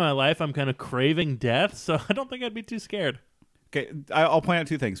this point in my life, I'm kind of craving death, so I don't think I'd be too scared. Okay, I'll point out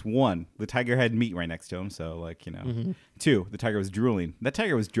two things. One, the tiger had meat right next to him, so like, you know. Mm-hmm. Two, the tiger was drooling. That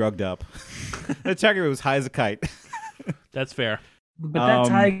tiger was drugged up. That tiger was high as a kite. That's fair. But that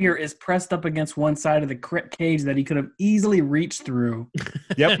tiger is pressed up against one side of the cage that he could have easily reached through.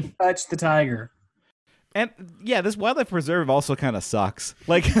 Yep. And touched the tiger. And yeah, this wildlife preserve also kind of sucks.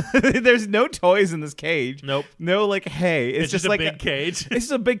 Like, there's no toys in this cage. Nope. No, like, hay. It's just a like big cage. It's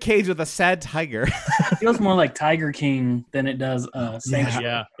just a big cage with a sad tiger. It feels more like Tiger King than it does Sanctuary.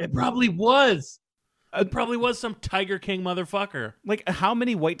 Yeah. It probably was. It probably was some Tiger King motherfucker. Like, how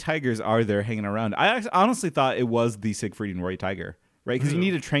many white tigers are there hanging around? I honestly thought it was the Siegfried and Roy tiger, right? Because you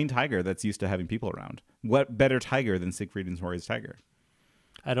need a trained tiger that's used to having people around. What better tiger than Siegfried and Roy's tiger?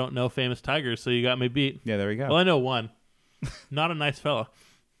 I don't know famous tigers, so you got me beat. Yeah, there we go. Well, I know one. Not a nice fella.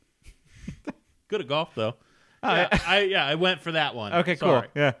 Good at golf, though. I went for that one. Okay, Sorry.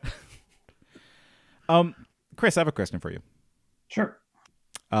 cool. Yeah. Chris, I have a question for you. Sure.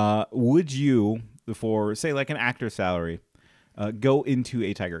 Would you, for say like an actor's salary, go into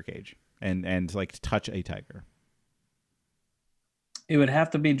a tiger cage and like touch a tiger? It would have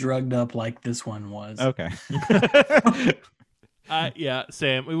to be drugged up like this one was. Okay. Yeah,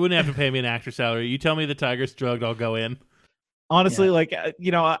 Sam, we wouldn't have to pay me an actor salary. You tell me the tiger's drugged, I'll go in. Honestly, like,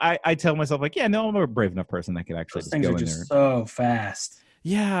 you know, I tell myself, like, yeah, no, I'm a brave enough person that could actually Those just things go are in just there. so fast.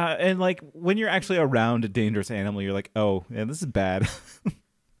 Yeah, and like when you're actually around a dangerous animal, you're like, oh, yeah, this is bad.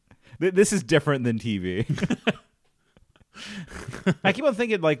 This is different than TV. I keep on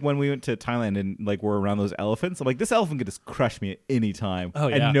thinking, like, when we went to Thailand and like we're around those elephants, I'm like, this elephant could just crush me at any time, Oh,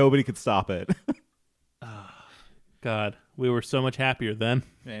 yeah. and nobody could stop it. God, we were so much happier then.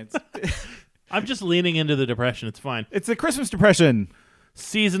 Man, I'm just leaning into the depression. It's fine. it's the Christmas depression.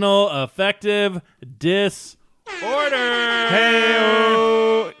 Seasonal affective disorder.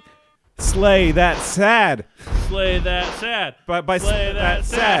 Hey, slay that sad. Slay that sad. By Slay that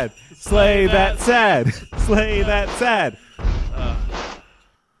sad. Slay that sad. Slay that sad.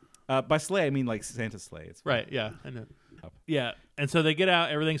 By slay, I mean like Santa's sleigh. It's Right, yeah, I know. Yeah, and so they get out.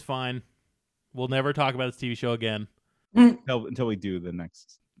 Everything's fine. We'll never talk about this TV show again. until we do the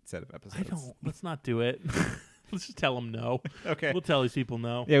next set of episodes. Let's not do it. Let's just tell them no. Okay. We'll tell these people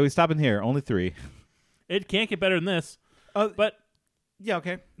no. Yeah, we stop in here. Only 3. It can't get better than this. But yeah,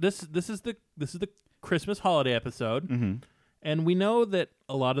 okay. This is the Christmas holiday episode, Mm-hmm. and we know that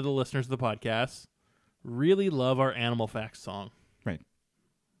a lot of the listeners of the podcast really love our Animal Facts song. Right.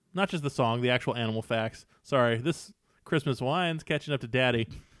 Not just the song, the actual Animal Facts. Sorry, this Christmas wine's catching up to Daddy.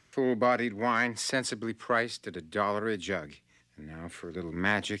 Full-bodied wine, sensibly priced at $1 a jug. And now for a little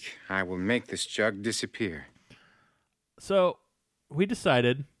magic, I will make this jug disappear. So we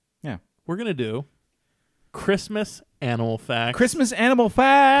decided, Yeah. we're gonna do Christmas Animal Facts. Christmas animal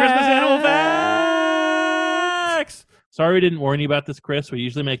facts. Christmas Animal Facts. Sorry we didn't warn you about this, Chris. We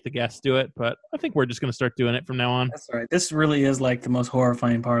usually make the guests do it, but I think we're just gonna start doing it from now on. That's all right. This really is like the most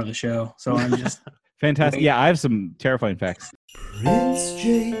horrifying part of the show. So I'm just Fantastic. Wait. Yeah, I have some terrifying facts. Prince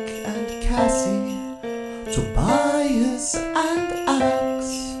Jake and Cassie, Tobias and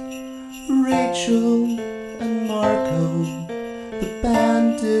Axe, Rachel and Marco, the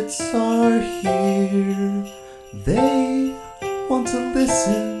bandits are here. They want to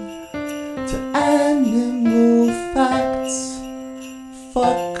listen to animal facts.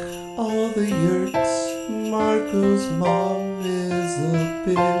 Fuck all the yerks, Marco's mom is a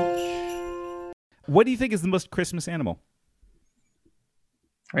bitch. What do you think is the most Christmas animal?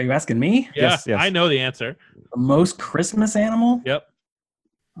 Are you asking me? Yeah, Yes. I know the answer. The most Christmas animal? Yep.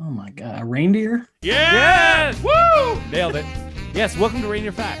 Oh my god, a reindeer? Yes! Woo! Nailed it. Yes, welcome to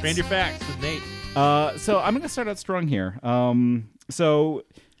Reindeer Facts. Reindeer Facts with Nate. So I'm going to start out strong here. So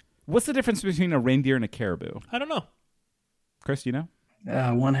what's the difference between a reindeer and a caribou? I don't know. Chris, do you know?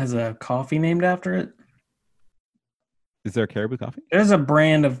 One has a coffee named after it. Is there a caribou coffee? There's a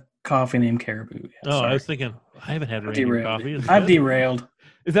brand of coffee named Caribou. Yeah, Oh, sorry. I was thinking, I haven't had reindeer Derailed. coffee. Is it I've good? derailed.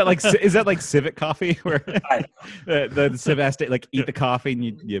 Is that like Civic coffee where the Civic has to like eat the coffee and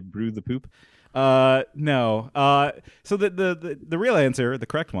you brew the poop? No. So the real answer, the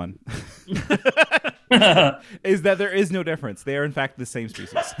correct one, is that there is no difference. They are in fact the same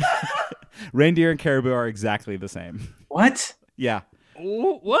species. Reindeer and caribou are exactly the same. What? Yeah.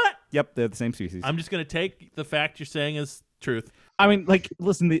 What? Yep, they're the same species. I'm just going to take the fact you're saying as truth. I mean, like,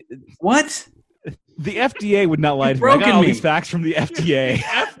 listen, What? the FDA would not lie to me. I broken got all me. these facts from the FDA.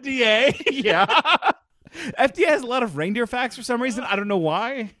 FDA? Yeah. FDA has a lot of reindeer facts for some reason. I don't know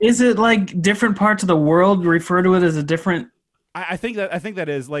why. Is it like different parts of the world refer to it as a different? I think that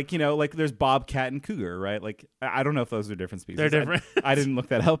is like, like there's bobcat and cougar, right? Like I don't know if those are different species. They're different. I didn't look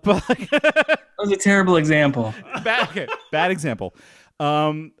that up. But That was a terrible example. bad example.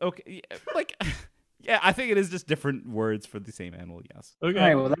 Okay, like yeah, I think it is just different words for the same animal. Yes. Okay. All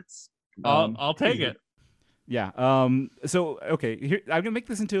right, well, that's. I'll take it. Yeah. So okay, here I'm gonna make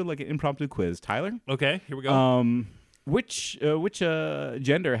this into like an impromptu quiz. Tyler. Okay. Here we go. Which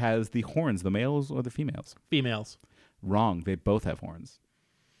gender has the horns? The males or the females? Females. Wrong. They both have horns.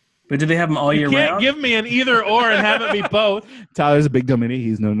 But do they have them all year You can't round? give me an either or and have it be both. Tyler's a big dummy.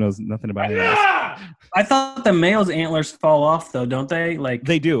 He knows nothing about it. I thought the male's antlers fall off though, don't they? Like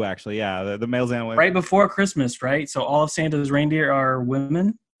They do actually. Yeah, the males and right before Christmas, right? So all of Santa's reindeer are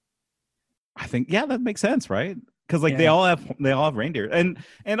women. I think that makes sense, right? Because like Yeah. they all have reindeer, and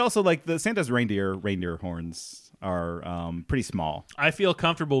also like the Santa's reindeer horns are pretty small. I feel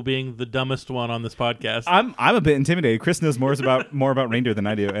comfortable being the dumbest one on this podcast. I'm a bit intimidated. Chris knows more about reindeer than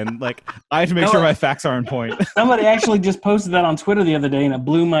I do, and like I have to make sure my facts are on point. Somebody actually just posted that on Twitter the other day, and it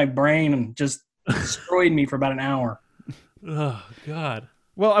blew my brain and just destroyed me for about an hour. Oh God.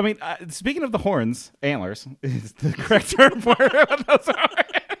 Well, I mean, speaking of the horns, antlers is the correct term for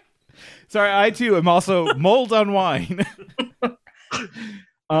it. Sorry, I too am also mold on wine.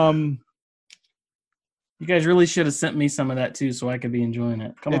 You guys really should have sent me some of that too, so I could be enjoying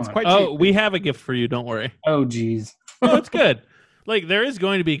it. Come It's on. quite Oh, cheap. we have a gift for you. Don't worry. Oh, geez. Oh, it's good. Like there is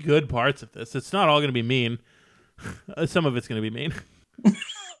going to be good parts of this. It's not all going to be mean. Some of it's going to be mean.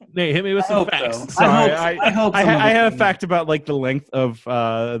 Nate, hit me with some hope facts. so. Sorry, I hope I some of had it- a fact about like the length of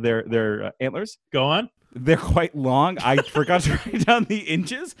their antlers. Go on. They're quite long. I forgot to write down the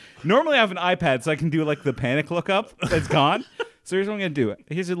inches. Normally I have an iPad so I can do like the panic lookup that's gone. So here's what I'm going to do.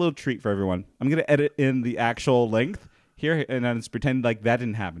 Here's a little treat for everyone. I'm going to edit in the actual length here and then just pretend like that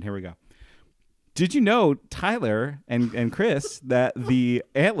didn't happen. Here we go. Did you know, Tyler and Chris, that the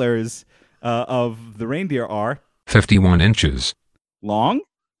antlers of the reindeer are 51 inches. long?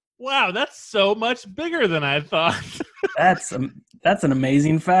 Wow, that's so much bigger than I thought. That's an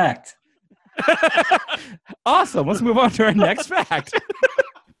amazing fact. Awesome. Let's move on to our next fact.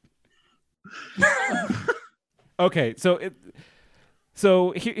 Okay, so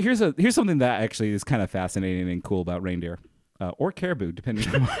here's something that actually is kind of fascinating and cool about reindeer, or caribou, depending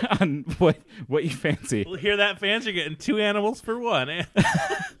on what you fancy. Well, hear that, fans? You're getting two animals for one.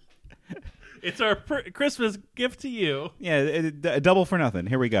 It's our Christmas gift to you. Yeah, a double for nothing.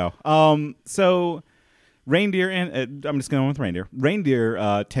 Here we go. So reindeer, and I'm just going with reindeer.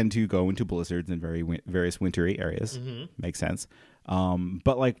 Reindeer tend to go into blizzards in various wintry areas. Mm-hmm. Makes sense.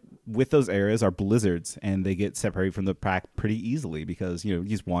 But like with those areas are blizzards, and they get separated from the pack pretty easily because you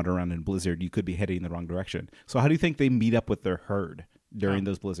just wander around in a blizzard. You could be heading in the wrong direction. So how do you think they meet up with their herd during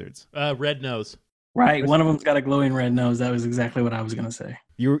those blizzards? Red nose. Right. One of them's got a glowing red nose. That was exactly what I was going to say.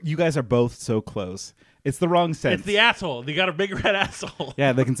 You guys are both so close. It's the wrong sense. It's the asshole. They got a big red asshole.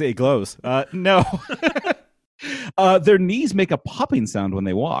 Yeah, they can say it glows. No. Their knees make a popping sound when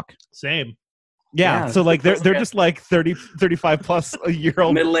they walk. Same. Yeah, so like they're just like 30, 35 plus a year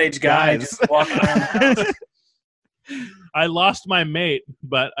old middle-aged guy just walking around the house. I lost my mate,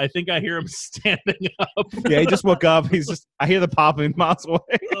 but I think I hear him standing up. Yeah, he just woke up. I hear the popping miles away.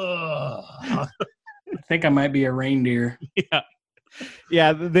 I think I might be a reindeer. Yeah.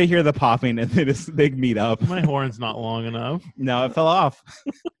 Yeah, they hear the popping and they meet up. My horn's not long enough. No, it fell off.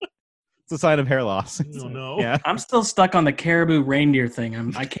 It's a sign of hair loss. Oh, no. Yeah. I'm still stuck on the caribou reindeer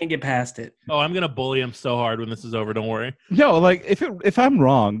thing. I can't get past it. Oh, I'm gonna bully him so hard when this is over. Don't worry. No, like if I'm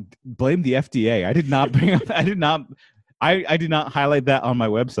wrong, blame the FDA. I did not bring up. I did not highlight that on my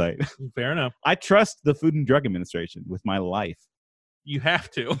website. Fair enough. I trust the Food and Drug Administration with my life. You have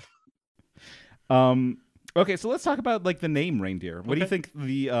to. Okay, so let's talk about like the name reindeer. What do you think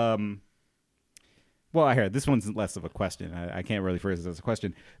the Well, I heard this one's less of a question. I can't really phrase it as a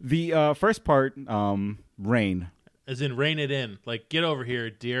question. The first part, rain. As in rein it in. Like, get over here,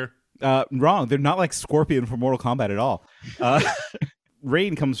 dear. Wrong. They're not like Scorpion from Mortal Kombat at all.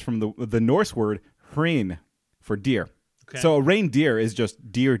 Rain comes from the Norse word hrein for deer. Okay. So a reindeer is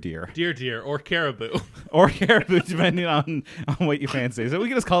just deer. Deer, or caribou. Or caribou, depending on what you fancy. So we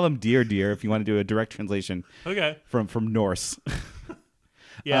can just call them deer if you want to do a direct translation. Okay. From Norse.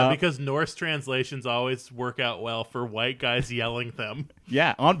 Yeah, because Norse translations always work out well for white guys yelling them.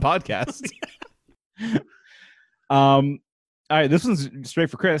 Yeah, on podcasts. All right, this one's straight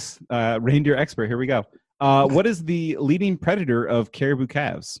for Chris, reindeer expert. Here we go. What is the leading predator of caribou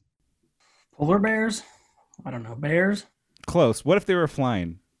calves? Polar bears? I don't know. Bears? Close. What if they were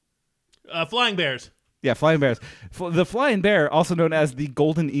flying? Flying bears. Yeah, flying bears. The flying bear, also known as the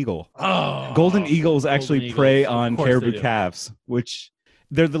golden eagle. Oh, golden eagles actually eagles. prey Of on course caribou they do. calves, which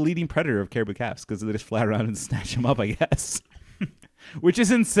they're the leading predator of caribou calves because they just fly around and snatch them up, I guess. Which is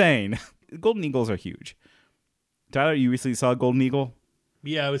insane. Golden eagles are huge. Tyler, you recently saw a golden eagle?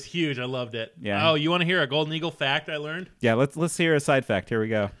 Yeah, it was huge. I loved it. Yeah. Oh, you want to hear a golden eagle fact I learned? Yeah, let's hear a side fact. Here we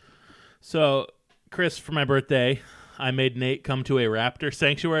go. So, Chris, for my birthday, I made Nate come to a raptor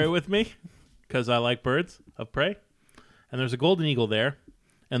sanctuary with me because I like birds of prey. And there's a golden eagle there.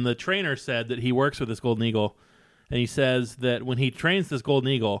 And the trainer said that he works with this golden eagle. And he says that when he trains this golden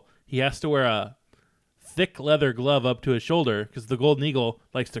eagle, he has to wear a thick leather glove up to his shoulder because the golden eagle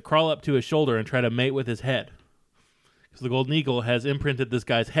likes to crawl up to his shoulder and try to mate with his head. Because the golden eagle has imprinted this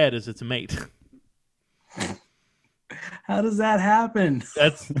guy's head as its mate. How does that happen?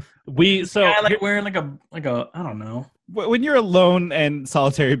 That's we so Guy, like wearing like a I don't know. When you're a lone and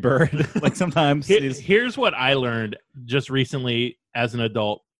solitary bird, like sometimes here's what I learned just recently as an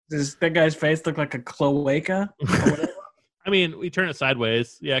adult. Does that guy's face look like a cloaca? I mean, we turn it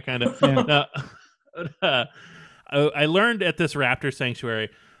sideways. Yeah, kind of. I learned at this raptor sanctuary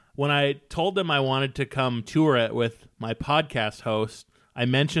when I told them I wanted to come tour it with my podcast host. I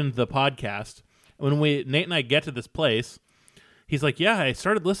mentioned the podcast. When Nate and I get to this place, he's like, "Yeah, I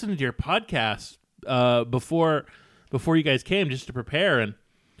started listening to your podcast before you guys came just to prepare, and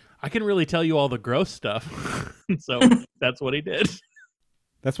I can really tell you all the gross stuff." So that's what he did.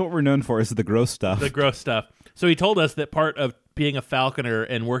 That's what we're known for, is the gross stuff. The gross stuff. So he told us that part of being a falconer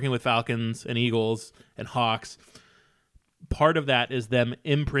and working with falcons and eagles and hawks, part of that is them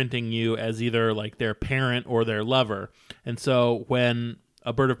imprinting you as either like their parent or their lover. And so when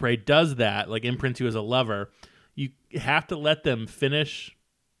a bird of prey does that, like imprints you as a lover, you have to let them finish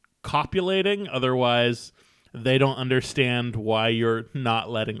copulating. Otherwise, they don't understand why you're not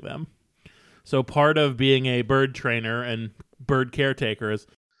letting them. So part of being a bird trainer and bird caretaker is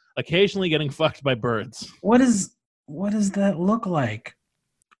occasionally getting fucked by birds. What does that look like?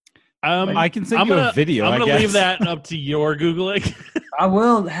 I can send you a video. I'm I gonna guess. leave that up to your Googling. I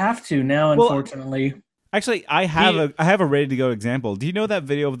will have to now, Well, unfortunately. Actually, I have a ready to go example. Do you know that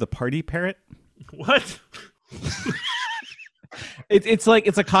video of the party parrot? What? It's like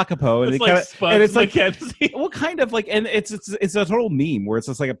it's a kakapo, and It's like Spuds and it's like McKenzie. well, kind of like, and it's a total meme where it's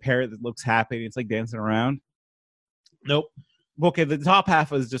just like a parrot that looks happy and it's like dancing around. Nope. Okay, the top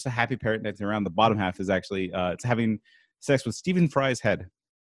half is just a happy parrot dancing around. The bottom half is actually it's having sex with Stephen Fry's head.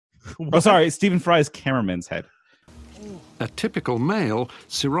 Oh, sorry, Stephen Fry's cameraman's head. A typical male,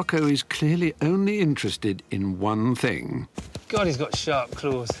 Sirocco is clearly only interested in one thing. God, he's got sharp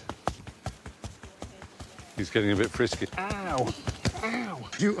claws. He's getting a bit frisky. Ow. Ow.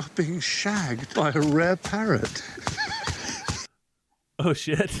 You are being shagged by a rare parrot. Oh,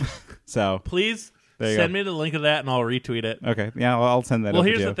 shit. So please there you send go. me the link of that and I'll retweet it. Okay, yeah, I'll send that. Well, over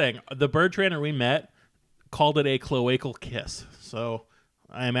here's to you. the thing. The bird trainer we met called it a cloacal kiss. So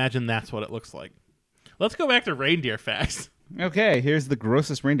I imagine that's what it looks like. Let's go back to reindeer facts. Okay, here's the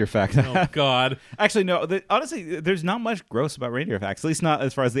grossest reindeer fact. Oh, God. Actually, no. Honestly, there's not much gross about reindeer facts, at least not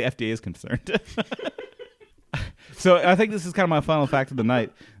as far as the FDA is concerned. So I think this is kind of my final fact of the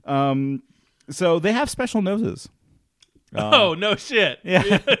night. So they have special noses. Oh, no shit.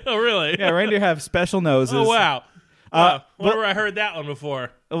 Yeah. Oh, really? Yeah, reindeer have special noses. Oh, wow. Wonder well- where I heard that one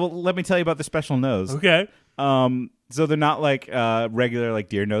before. Well, let me tell you about the special nose. Okay. So they're not like regular like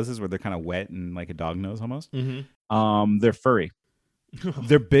deer noses where they're kind of wet and like a dog nose almost. Mm-hmm. They're furry.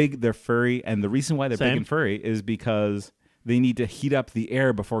 They're big, they're furry, and the reason why they're Same. big and furry is because they need to heat up the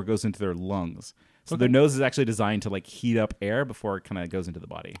air before it goes into their lungs. So Okay. their nose is actually designed to like heat up air before it kind of goes into the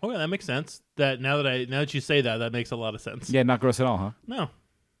body. Okay, that makes sense. That now that you say that, that makes a lot of sense. Yeah, not gross at all, huh? No.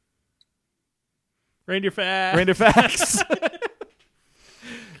 Reindeer facts. Reindeer facts.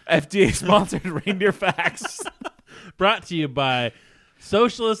 FDA sponsored reindeer facts. Brought to you by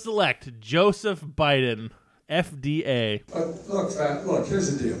Socialist elect Joseph Biden, FDA. Look,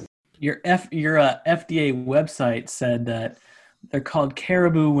 here's the deal. Your FDA website said that they're called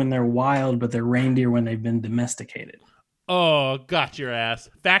caribou when they're wild, but they're reindeer when they've been domesticated. Oh, got your ass.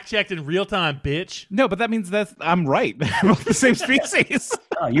 Fact checked in real time, bitch. No, but that means I'm right. They're both the same species.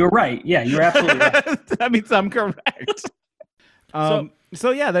 Oh, you're right. Yeah, you're absolutely right. That means I'm correct.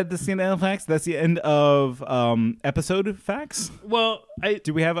 So yeah, that's the end of facts. That's the end of episode facts. Well,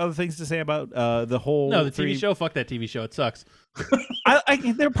 do we have other things to say about the whole? No, the TV show. Fuck that TV show. It sucks.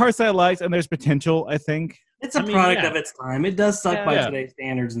 There are parts that I liked, and there's potential. I think it's a product of its time. It does suck by today's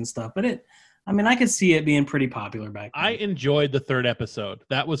standards and stuff, but I could see it being pretty popular back then. I enjoyed the third episode.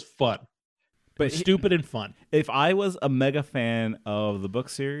 That was fun. But it was stupid and fun. If I was a mega fan of the book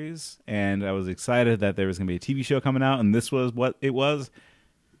series and I was excited that there was going to be a TV show coming out and this was what it was,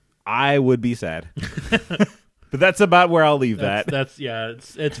 I would be sad. But that's about where I'll leave that.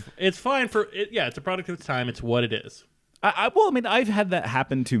 It's fine for it. Yeah, it's a product of its time. It's what it is. I've had that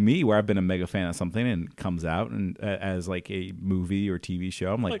happen to me where I've been a mega fan of something and it comes out and as like a movie or TV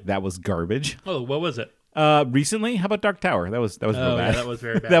show. I'm like, that was garbage. Oh, what was it? Recently, how about Dark Tower? That was real bad. Yeah, that was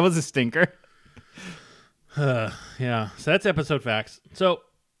very bad. That was a stinker. Yeah. So that's episode facts. So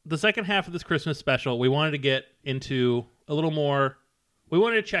the second half of this Christmas special, we wanted to get into a little more. We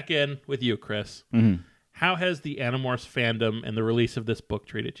wanted to check in with you, Chris. Mm-hmm. How has the Animorphs fandom and the release of this book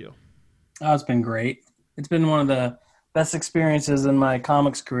treated you? Oh, it's been great. It's been one of the best experiences in my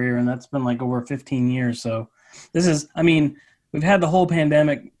comics career, and that's been like over 15 years. So this is, we've had the whole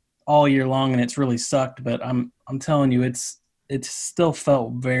pandemic all year long, and it's really sucked. But I'm telling you, it's still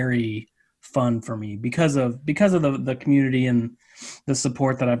felt very fun for me because of the community and the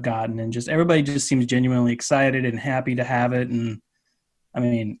support that I've gotten, and just everybody just seems genuinely excited and happy to have it. And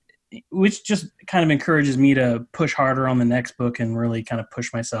which just kind of encourages me to push harder on the next book and really kind of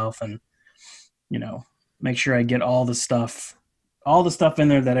push myself and, make sure I get all the stuff in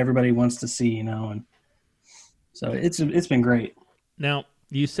there that everybody wants to see, and so it's been great. Now,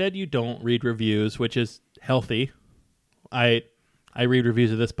 you said you don't read reviews, which is healthy. I read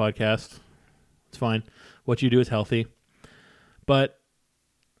reviews of this podcast. It's fine. What you do is healthy. But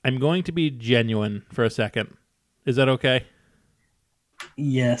I'm going to be genuine for a second. Is that okay?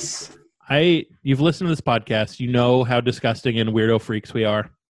 Yes. You've listened to this podcast. You know how disgusting and weirdo freaks we are.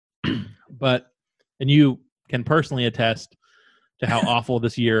 And you can personally attest to how awful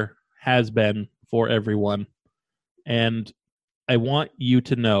this year has been for everyone. And I want you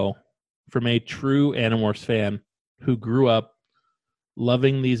to know, from a true Animorphs fan who grew up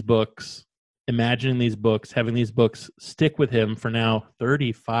loving these books, imagining these books, having these books stick with him for now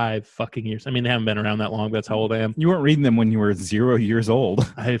 35 fucking years. They haven't been around that long, but that's how old I am. You weren't reading them when you were 0 years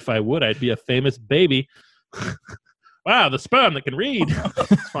old. If I would, I'd be a famous baby. Wow, the sperm that can read.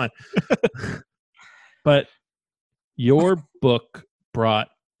 It's fine. But your book brought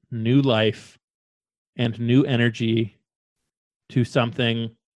new life and new energy to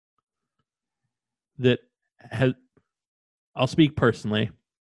something that has, I'll speak personally.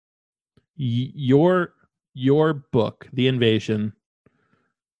 Your book, The Invasion,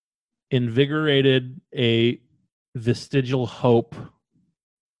 invigorated a vestigial hope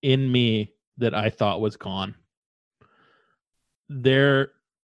in me that I thought was gone.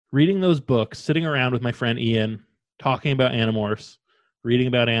 Reading those books, sitting around with my friend Ian, talking about Animorphs, reading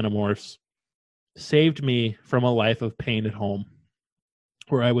about Animorphs, saved me from a life of pain at home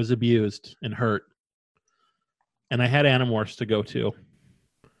where I was abused and hurt. And I had Animorphs to go to.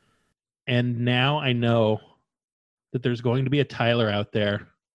 And now I know that there's going to be a Tyler out there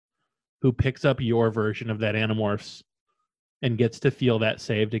who picks up your version of that Animorphs and gets to feel that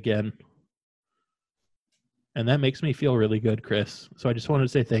saved again. And that makes me feel really good, Chris. So I just wanted to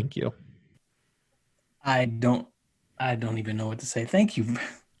say thank you. I don't even know what to say. Thank you.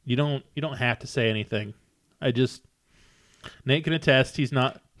 You don't have to say anything. Nate can attest. He's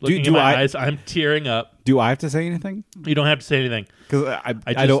not looking in my eyes. I'm tearing up. Do I have to say anything? You don't have to say anything. Because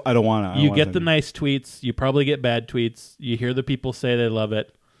I don't want to. You get the nice tweets. You probably get bad tweets. You hear the people say they love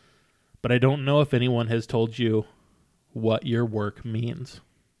it. But I don't know if anyone has told you what your work means.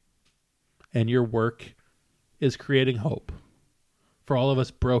 And your work is creating hope for all of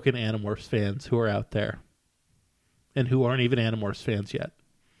us broken Animorphs fans who are out there and who aren't even Animorphs fans yet.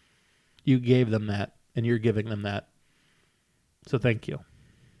 You gave them that, and you're giving them that. So thank you.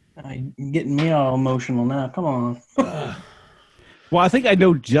 You're getting me all emotional now. Come on. Well, I think I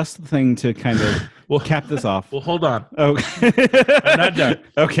know just the thing to kind of cap this off. Well, hold on. Okay. I'm not done.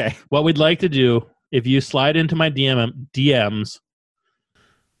 Okay. What we'd like to do, if you slide into my DMs,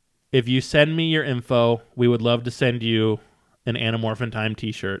 if you send me your info, we would love to send you an Animorph in Time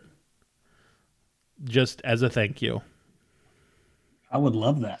t-shirt. Just as a thank you. I would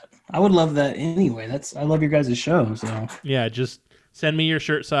love that. I would love that anyway. I love your guys' show. So yeah, just send me your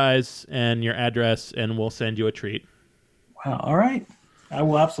shirt size and your address, and we'll send you a treat. Wow. All right. I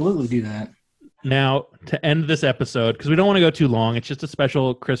will absolutely do that. Now, to end this episode, because we don't want to go too long, it's just a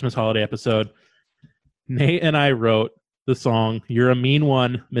special Christmas holiday episode. Nate and I wrote the song "You're a Mean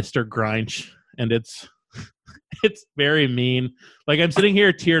One, Mr. Grinch," and it's very mean. Like, I'm sitting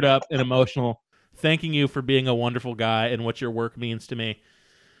here teared up and emotional, thanking you for being a wonderful guy and what your work means to me.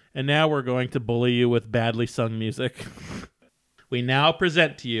 And now we're going to bully you with badly sung music. We now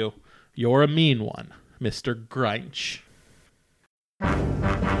present to you, You're a Mean One, Mr. Grinch.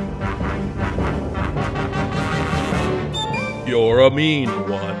 You're a mean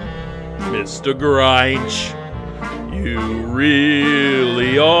one, Mr. Grinch. You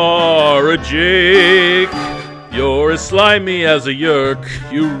really are a Jake. You're as slimy as a yerk.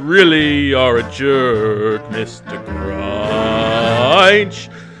 You really are a jerk, Mr. Grinch.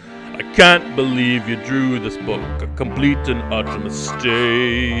 I can't believe you drew this book, a complete and utter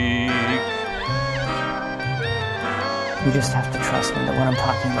mistake. You just have to trust me that what I'm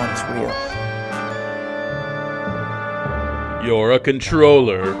talking about is real. You're a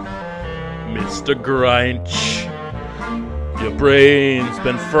controller, Mr. Grinch. Your brain's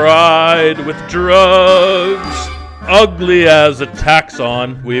been fried with drugs. Ugly as a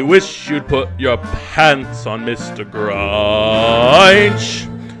taxon, we wish you'd put your pants on, Mr. Grinch.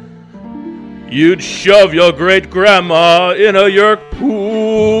 You'd shove your great-grandma in a yerk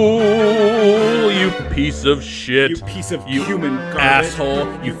pool, you piece of shit. You piece of human garbage.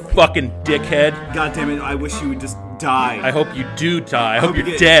 Asshole, you fucking dickhead. God damn it, I wish you would just die. I hope you do die. I hope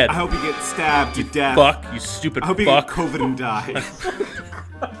you're dead. I hope you get stabbed to death. Fuck, you stupid fuck. I hope you get COVID and die.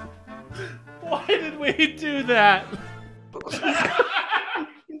 Why did we do that?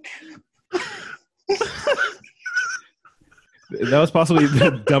 That was possibly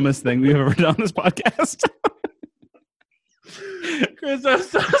the dumbest thing we've ever done on this podcast. Chris, I'm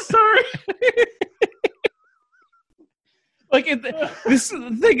so sorry. This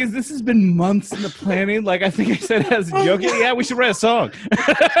the thing is, this has been months in the planning. Like, I think I said as a joke, yeah, we should write a song.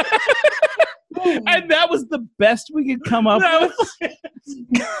 And that was the best we could come up with.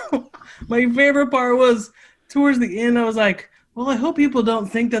 My favorite part was towards the end, I was like, well, I hope people don't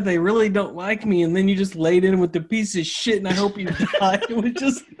think that they really don't like me. And then you just laid in with the piece of shit, and I hope you die. It was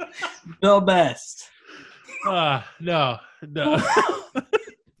just the best. No.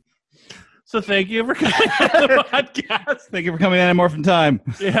 So thank you for coming on the podcast. Thank you for coming on Morphin Time.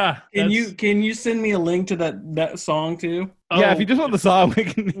 Yeah. Can you send me a link to that song too? Yeah, if you just want the song, we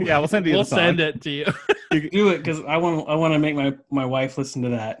can. Yeah, we'll send you. We'll the song. send it to you. You do it because I want to make my wife listen to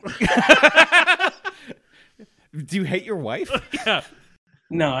that. Do you hate your wife? Yeah.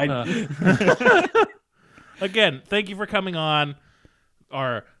 No, Again, thank you for coming on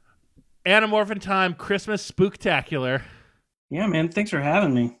our Animorphin Time Christmas Spooktacular. Yeah, man. Thanks for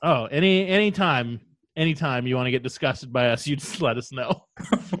having me. Oh, anytime you want to get disgusted by us, you just let us know.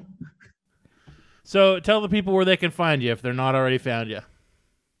 So tell the people where they can find you if they're not already found you.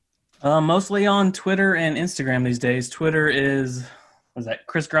 Mostly on Twitter and Instagram these days. Twitter is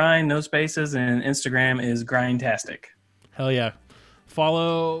Chris Grind, no spaces, and Instagram is Grindtastic. Hell yeah.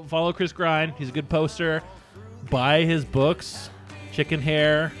 Follow Chris Grind. He's a good poster. Buy his books. Chicken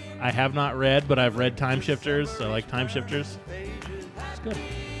Hair, I have not read, but I've read Time Shifters. So I like Time Shifters. It's good.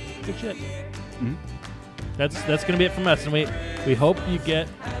 Good shit. Mm-hmm. That's going to be it from us. And we hope you get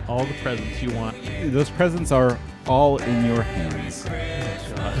all the presents you want. Those presents are all in your hands. Oh,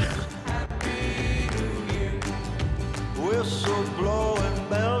 God. Whistle blowing,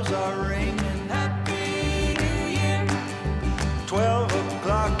 bells are ringing. Happy New Year. 12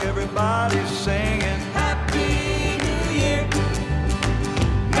 o'clock, everybody